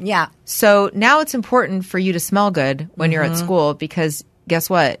school. Yeah. So now it's important for you to smell good when you're at school, because guess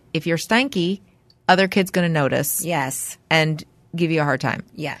what? If you're stanky, other kids going to notice Yes. and give you a hard time.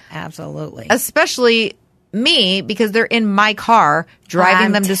 Yeah, absolutely. Especially me, because they're in my car driving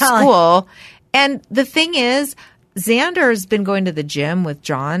I'm them to telling- school. And the thing is, Xander's been going to the gym with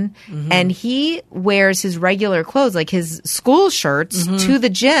John, and he wears his regular clothes, like his school shirts, to the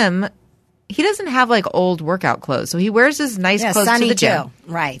gym. He doesn't have like old workout clothes, so he wears his nice clothes to Sunny the gym. too.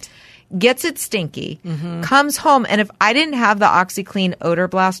 Right. Gets it stinky, comes home, and if I didn't have the OxyClean odor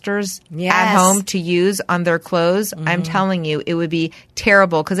blasters Yes. at home to use on their clothes, I'm telling you, it would be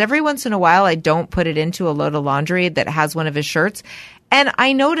terrible. Because every once in a while, I don't put it into a load of laundry that has one of his shirts, and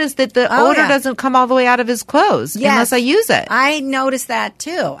I notice that the odor yeah. doesn't come all the way out of his clothes unless I use it. I noticed that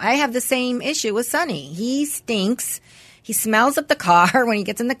too. I have the same issue with Sonny. He stinks. He smells up the car when he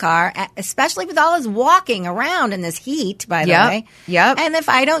gets in the car, especially with all his walking around in this heat, by the way. Yep. And if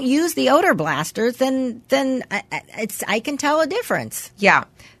I don't use the odor blasters, then I can tell a difference. Yeah.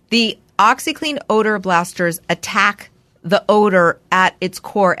 The OxyClean odor blasters attack the odor at its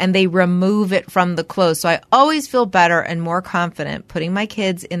core, and they remove it from the clothes. So I always feel better and more confident putting my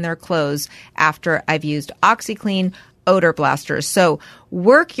kids in their clothes after I've used OxyClean odor blasters. So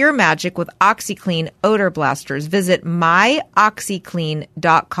work your magic with OxyClean odor blasters. Visit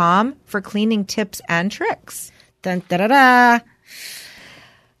myoxyclean.com for cleaning tips and tricks. Dun, da, da, da.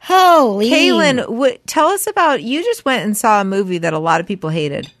 Holy. Kaylin, tell us about, you just went and saw a movie that a lot of people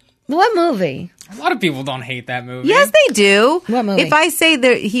hated. What movie? A lot of people don't hate that movie. Yes, they do. What movie? If I say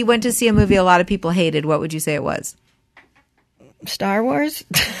that he went to see a movie a lot of people hated, what would you say it was? Star Wars?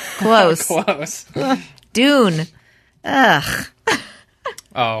 Close. Close. Dune. Ugh.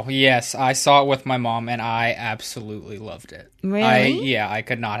 Oh, yes. I saw it with my mom, and I absolutely loved it. Really? I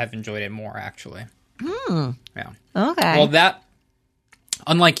could not have enjoyed it more, actually. Yeah. Okay. Well,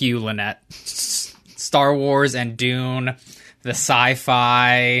 unlike you, Lynette, Star Wars and Dune, the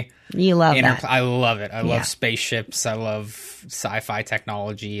sci-fi. You love that. I love it. I Yeah. love spaceships. I love sci-fi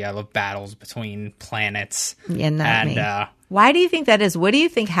technology. I love battles between planets. Yeah, not me. Why do you think that is? What do you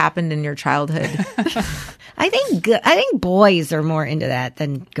think happened in your childhood? I think boys are more into that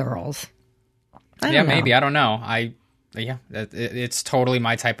than girls. I don't know. Maybe. I don't know. It's totally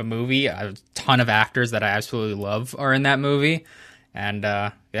my type of movie. A ton of actors that I absolutely love are in that movie. And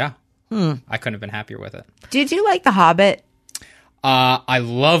I couldn't have been happier with it. Did you like The Hobbit? I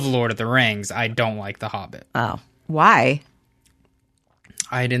love Lord of the Rings. I don't like The Hobbit. Oh, Why?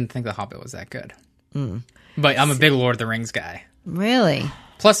 I didn't think The Hobbit was that good. But I'm a big Lord of the Rings guy. really?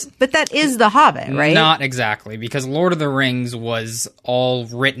 Plus, But that is The Hobbit, right? not exactly, because Lord of the Rings was all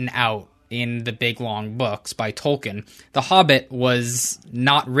written out in the big long books by Tolkien. The Hobbit was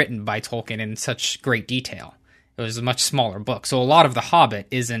not written by Tolkien in such great detail. It was a much smaller book. So a lot of The Hobbit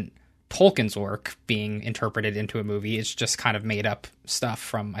isn't Tolkien's work being interpreted into a movie. It's just kind of made up stuff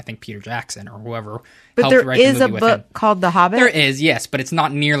from, I think, Peter Jackson or whoever But helped there write the is a movie with him. book called The Hobbit? There is, yes, but it's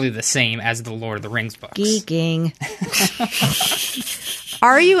not nearly the same as the Lord of the Rings books. Geeking.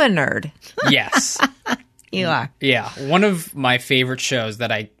 Are you a nerd? Yes. You are. Yeah, one of my favorite shows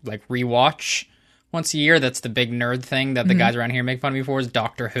that I like rewatch once a year. That's the big nerd thing that the guys around here make fun of me for. Is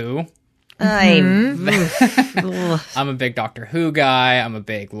Doctor Who. I'm a big Doctor Who guy. I'm a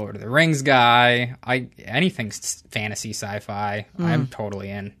big Lord of the Rings guy. Anything fantasy, sci-fi, I'm totally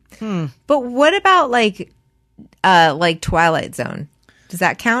in. But what about like Twilight Zone? Does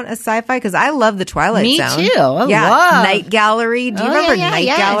that count as sci-fi? Because I love the Twilight Me Zone. too. I yeah, love- Night Gallery. Do you Oh, remember yeah, Night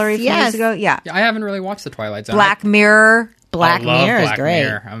yes, Gallery from yes. years ago? Yeah. Yeah, I haven't really watched the Twilight Zone. Black Mirror. Black I love Mirror is Black great.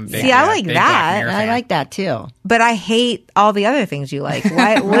 Mirror. I'm a big, See, I like big that. Black Mirror I fan. like that too. But I hate all the other things you like.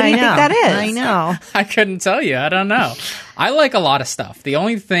 Why? What do you think that is? I know. I couldn't tell you. I don't know. I like a lot of stuff. The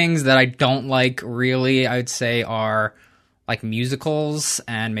only things that I don't like, really, I would say, are like musicals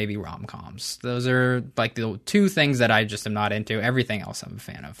and maybe rom-coms. Those are like the two things that I just am not into. Everything else I'm a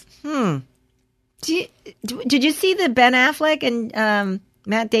fan of. Did you see the Ben Affleck and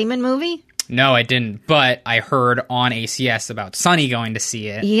Matt Damon movie? No, I didn't. But I heard on ACS about Sonny going to see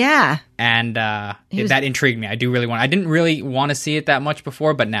it. Yeah. And that intrigued me. I didn't really want to see it that much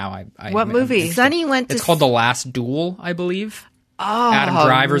before, but now I What movie? Sonny went to It's called The Last Duel, I believe. Oh, Adam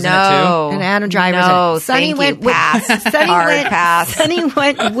Driver's in it, no. And Adam Driver's No, in it. Sonny thank went you. with Pass. Sonny Hard went, pass. Sonny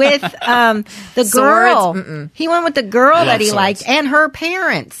went with the girl. Swords? He went with the girl love that he swords. liked and her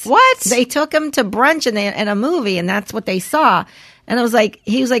parents. What? They took him to brunch in a movie, and that's what they saw. And I was like,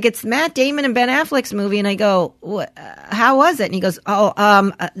 he was like, it's Matt Damon and Ben Affleck's movie. And I go, how was it? And he goes,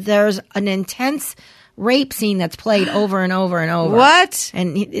 there's an intense rape scene that's played over and over and over. What?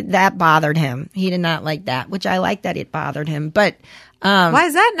 And that bothered him. He did not like that, which I like that it bothered him. But Why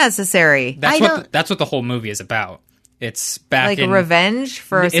is that necessary? That's what the whole movie is about. It's back Like in revenge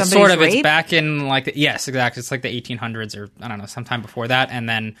for it's somebody's sort of rape? it's back in like yes, exactly. It's like the 1800s or I don't know, sometime before that. And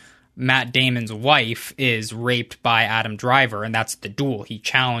then Matt Damon's wife is raped by Adam Driver, and that's the duel. He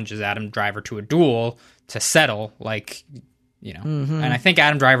challenges Adam Driver to a duel to settle, like, you know. And I think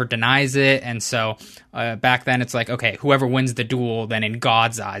Adam Driver denies it, and so back then it's like, okay, whoever wins the duel, then in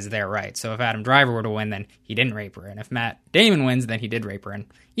God's eyes, they're right. So if Adam Driver were to win, then he didn't rape her, and if Matt Damon wins, then he did rape her, and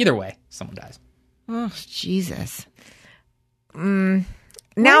either way, someone dies. oh, Jesus.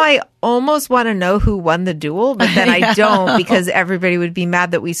 Now I almost want to know who won the duel, but then I don't because everybody would be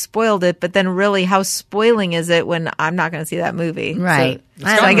mad that we spoiled it. But then really, how spoiling is it when I'm not going to see that movie? Right. It's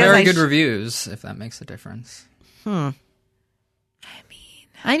I gotten guess very I good sh- reviews, if that makes a difference. I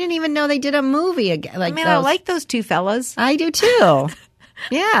didn't even know they did a movie again. Like I mean, I those. like those two fellas, I do too.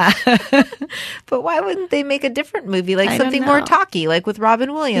 Yeah. but why wouldn't they make a different movie, like I don't something more know. talky, like with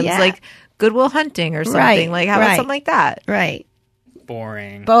Robin Williams, Yeah. like Good Will Hunting or something? Right, Like how about right. something like that? Right.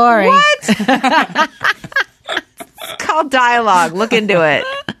 Boring. Boring. What? It's called dialogue. Look into it.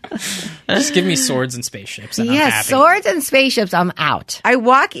 Just give me swords and spaceships, and I'm Yes, happy. swords and spaceships. I'm out. I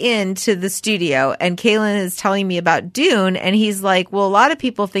walk into the studio and Kaylin is telling me about Dune, and he's like, well, a lot of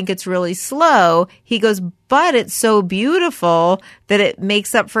people think it's really slow. He goes, but it's so beautiful that it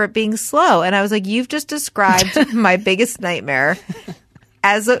makes up for it being slow. And I was like, you've just described my biggest nightmare.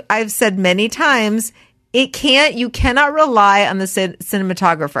 As I've said many times, you cannot rely on the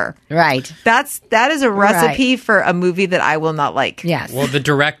cinematographer. Right. That is a recipe for a movie that I will not like. Yes. Well, the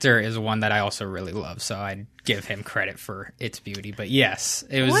director is one that I also really love, so I'd give him credit for its beauty. But yes,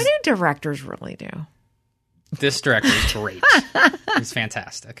 it was. What do directors really do? This director is great. He's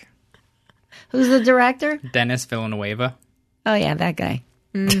fantastic. Who's the director? Dennis Villanueva. Oh, yeah, that guy.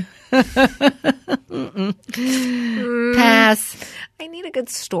 Pass. I need a good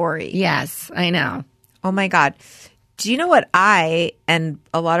story. Yes, I know. Oh my God. do you know what I and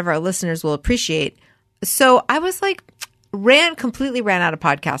a lot of our listeners will appreciate? So I was like, completely ran out of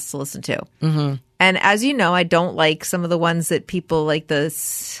podcasts to listen to. Mm-hmm. And as you know, I don't like some of the ones that people like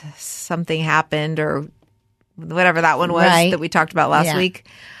something happened or whatever that one was that we talked about last week.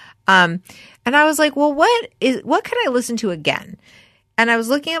 And I was like, well, what can I listen to again? And I was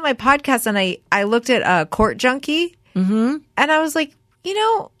looking at my podcast and I looked at Court Junkie. Mm-hmm. And I was like,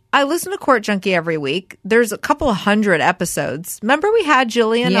 I listen to Court Junkie every week. There's a couple of 100 episodes. Remember we had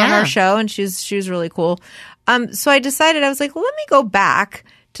Jillian on our show and she was really cool. So I decided, I was like, well, let me go back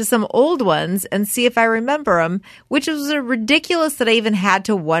to some old ones and see if I remember them, which was ridiculous that I even had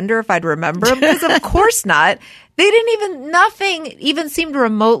to wonder if I'd remember them because of course not. Nothing even seemed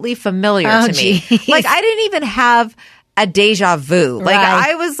remotely familiar to me. Like I didn't even have a deja vu. Like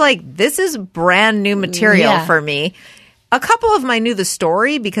I was like, this is brand new material for me. A couple of them I knew the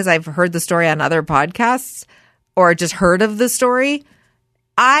story because I've heard the story on other podcasts or just heard of the story.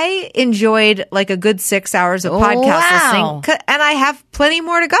 I enjoyed like a good 6 hours of podcast listening, and I have plenty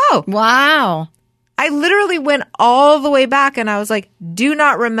more to go. Wow. I literally went all the way back, and I was like, do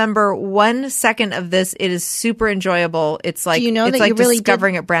not remember 1 second of this. It is super enjoyable. It's like, it's like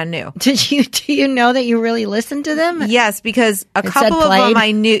discovering it brand new. Do you know that you really listened to them? Yes, because a couple of them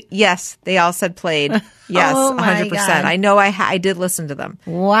I knew. Yes, they all said played. Yes, 100%. God. I know I did listen to them.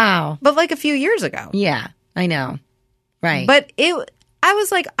 Wow. But like a few years ago. Yeah, I know. Right. But I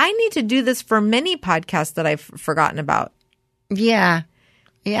was like, I need to do this for many podcasts that I've forgotten about. Yeah.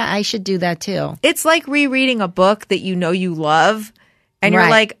 Yeah, I should do that too. It's like rereading a book that you love, and you're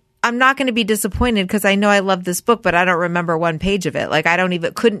like, I'm not going to be disappointed because I know I love this book, but I don't remember one page of it. Like I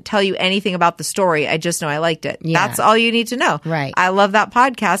couldn't tell you anything about the story. I just know I liked it. Yeah. That's all you need to know. Right. I love that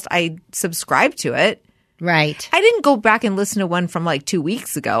podcast. I subscribe to it. Right. I didn't go back and listen to one from like 2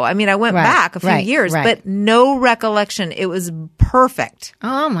 weeks ago. I mean, I went back a few years, but no recollection. It was perfect.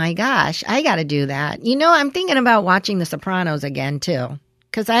 Oh my gosh. I got to do that. I'm thinking about watching The Sopranos again too.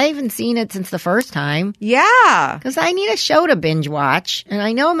 Because I haven't seen it since the first time. Yeah. Because I need a show to binge watch. And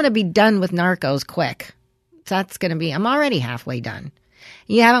I know I'm going to be done with Narcos quick. So that's going to be, I'm already halfway done.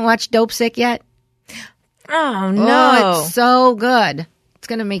 You haven't watched Dope Sick yet? Oh, no. Oh, it's so good. It's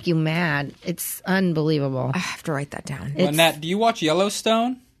going to make you mad. It's unbelievable. I have to write that down. Lynette, do you watch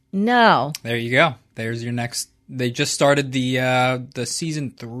Yellowstone? No. There you go. There's your next. They just started the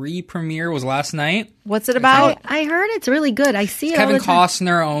season 3 premiere was last night. What's it about? I heard it's really good. I see it all Kevin the time.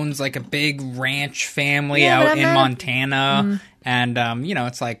 Costner owns like a big ranch family out in Montana. And,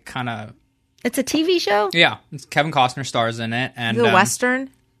 it's like kind of... It's a TV show? Yeah. Kevin Costner stars in it. And the Western?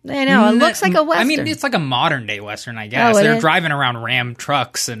 I know. It looks like a Western. I mean, it's like a modern day Western, I guess. They're driving around Ram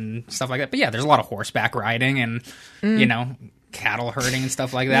trucks and stuff like that. But yeah, there's a lot of horseback riding and, cattle herding and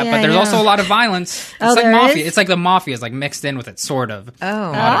stuff like that. Yeah, but there's also a lot of violence. It's like mafia. Is? It's like the mafia is like mixed in with it, sort of. Oh.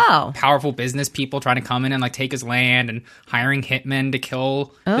 A lot of powerful business people trying to come in and like take his land and hiring hitmen to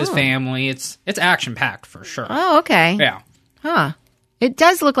kill his family. It's action packed for sure. Oh, okay. Yeah. Huh. It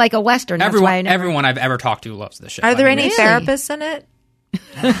does look like a Western. Everyone I've ever talked to loves this shit. Are there any therapists in it?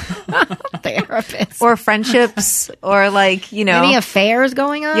 Therapists. Or friendships or like, any affairs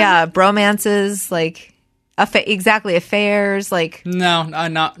going on? Yeah, bromances, like exactly affairs, like no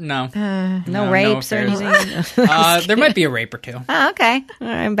rapes or anything. There might be a rape or two. Oh, okay. All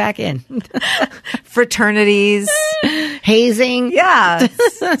right, I'm back in. Fraternities, hazing. Yeah.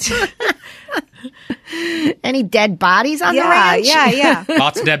 Any dead bodies on the ranch? Yeah.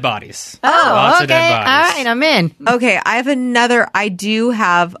 Lots of dead bodies. Lots of dead bodies. All right, I'm in. Okay, I do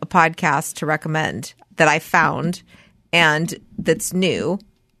have a podcast to recommend that I found and that's new.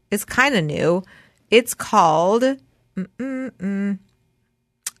 It's kind of new. It's called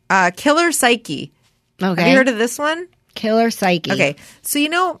Killer Psyche. Okay. Have you heard of this one? Killer Psyche. Okay.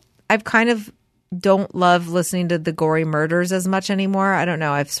 So, I've kind of don't love listening to the gory murders as much anymore. I don't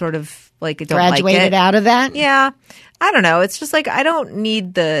know. I've sort of don't graduated like it. out of that? Yeah. I don't know. It's just like I don't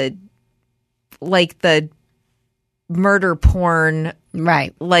need the murder porn,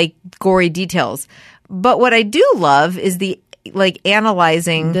 right? Like gory details. But what I do love is the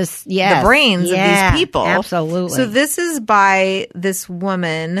analyzing the brains of these people. Absolutely. So this is by this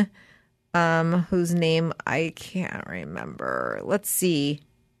woman whose name I can't remember. Let's see.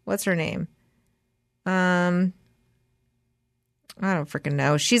 What's her name? I don't freaking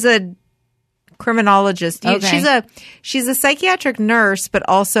know. She's a criminologist. Okay. She's a psychiatric nurse, but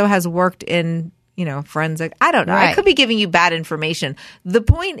also has worked in forensic. I don't know. Right. I could be giving you bad information. The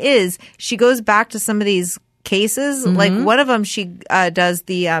point is, she goes back to some of these cases. Mm-hmm. Like one of them, she does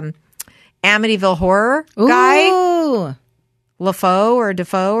the Amityville Horror guy. Ooh. LaFoe or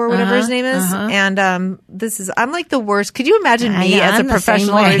Defoe or whatever his name is. And I'm like the worst. Could you imagine me as a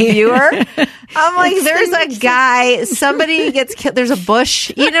professional reviewer? I'm like, there's a guy, somebody gets killed. There's a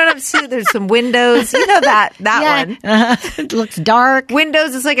bush. You know what I'm saying? There's some windows. You know that one. It looks dark.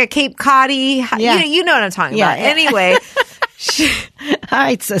 Windows is like a Cape Coddy. Yeah. You know what I'm talking about. Yeah. Anyway. All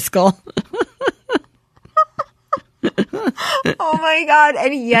right, Siskel. Oh my God.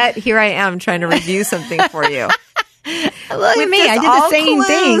 And yet here I am trying to review something for you. Look at me. I did the same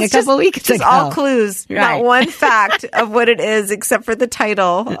thing a couple weeks ago. Just all clues. Right. Not one fact of what it is except for the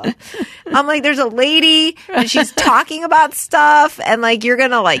title. I'm like, there's a lady and she's talking about stuff and like, you're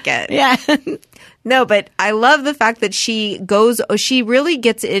going to like it. Yeah. No, but I love the fact that she really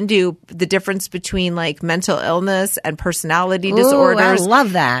gets into the difference between like mental illness and personality disorders. I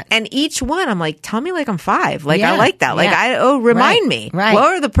love that. And each one, I'm like, tell me like I'm 5. Like, Yeah, I like that. Like, yeah. remind me. Right. What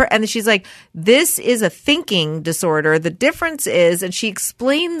are the, and she's like, this is a thinking disorder. The difference is, and she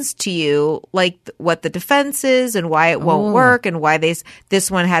explains to you like what the defense is and why it won't work and why this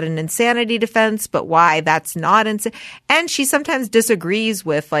one had an insanity defense, but why that's not insane. And she sometimes disagrees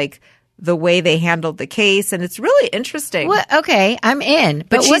with like, the way they handled the case, and it's really interesting. What? Okay, I'm in.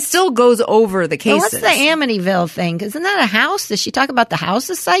 But she still goes over the cases. What's the Amityville thing? Isn't that a house? Does she talk about the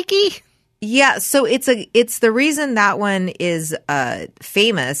house's psyche? Yeah, so it's the reason that one is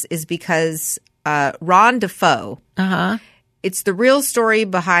famous is because Ron Defoe. It's the real story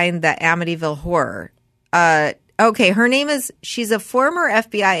behind the Amityville horror. Okay, she's a former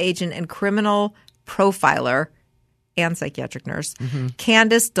FBI agent and criminal profiler and psychiatric nurse,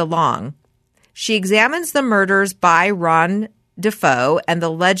 Candace DeLong. She examines the murders by Ron Defoe and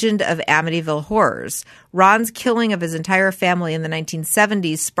the legend of Amityville horrors. Ron's killing of his entire family in the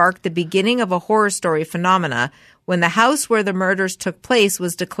 1970s sparked the beginning of a horror story phenomena when the house where the murders took place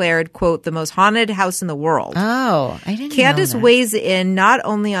was declared, quote, the most haunted house in the world. Oh, I didn't Candace know that. weighs in not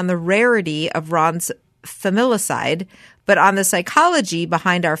only on the rarity of Ron's familicide, but on the psychology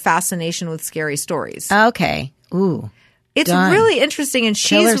behind our fascination with scary stories. Okay. Ooh. It's Done. really interesting, and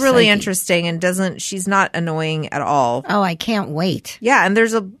Killer she's really psyche. interesting and she's not annoying at all. Oh, I can't wait. Yeah, and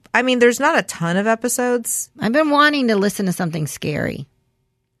there's not a ton of episodes. I've been wanting to listen to something scary.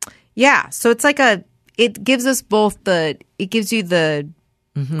 Yeah, so it's like it gives us both it gives you the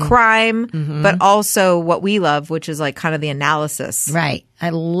crime, but also what we love, which is like kind of the analysis. Right.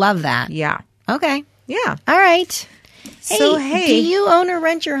 I love that. Yeah. Okay. Yeah. All right. So, Do hey. you own or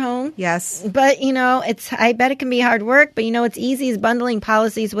rent your home? Yes. But, I bet it can be hard work, but it's easy as bundling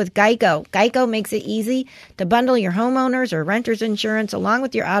policies with Geico. Geico makes it easy to bundle your homeowners or renters insurance along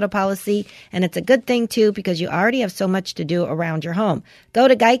with your auto policy, and it's a good thing, too, because you already have so much to do around your home. Go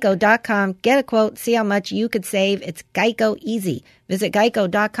to geico.com, get a quote, see how much you could save. It's Geico easy. Visit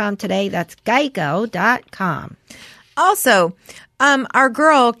geico.com today. That's geico.com. Also, our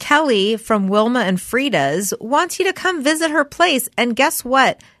girl Kelly from Wilma and Frida's wants you to come visit her place. And guess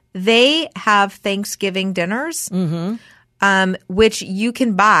what? They have Thanksgiving dinners, which you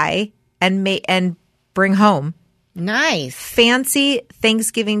can buy and bring home. Nice. Fancy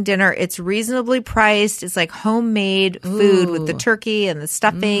Thanksgiving dinner. It's reasonably priced. It's like homemade food with the turkey and the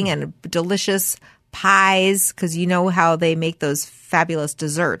stuffing and delicious pies, because you know how they make those fabulous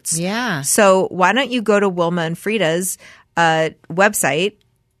desserts. Yeah. So why don't you go to Wilma and Frida's website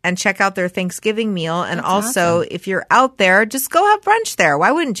and check out their Thanksgiving meal. And also, if you're out there, just go have brunch there.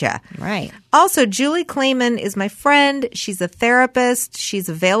 Why wouldn't you? Right. Also, Julie Clayman is my friend. She's a therapist. She's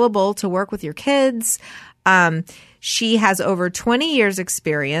available to work with your kids. She has over 20 years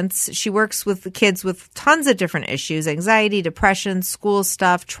experience. She works with the kids with tons of different issues: anxiety, depression, school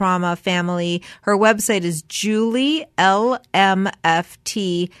stuff, trauma, family. Her website is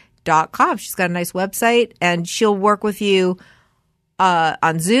julielmft.com. She's got a nice website, and she'll work with you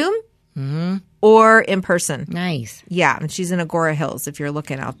on Zoom or in person. Nice. Yeah, and she's in Agora Hills if you're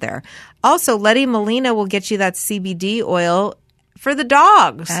looking out there. Also, Letty Molina will get you that CBD oil for the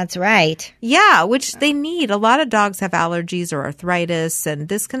dogs. That's right. Yeah, which they need. A lot of dogs have allergies or arthritis, and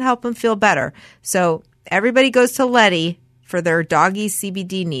this can help them feel better. So everybody goes to Letty for their doggy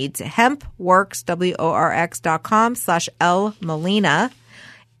CBD needs. Hempworks, WORX.com/LMolina.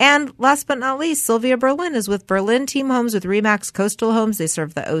 And last but not least, Sylvia Berlin is with Berlin Team Homes with RE/MAX Coastal Homes. They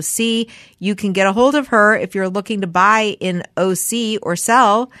serve the OC. You can get a hold of her if you're looking to buy in OC or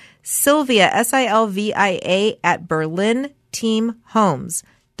sell. Sylvia, SILVIA, at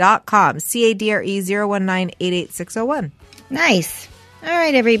BerlinTeamHomes.com. CADRE 019-88601. Nice. All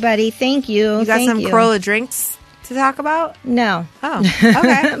right, everybody. Thank you. You got some Corolla drinks to talk about? No. Oh,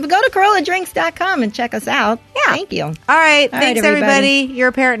 okay. But go to CorollaDrinks.com and check us out. Yeah. Thank you. All right. All Thanks, right, everybody. everybody. You're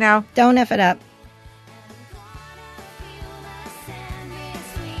a parent now. Don't F it up.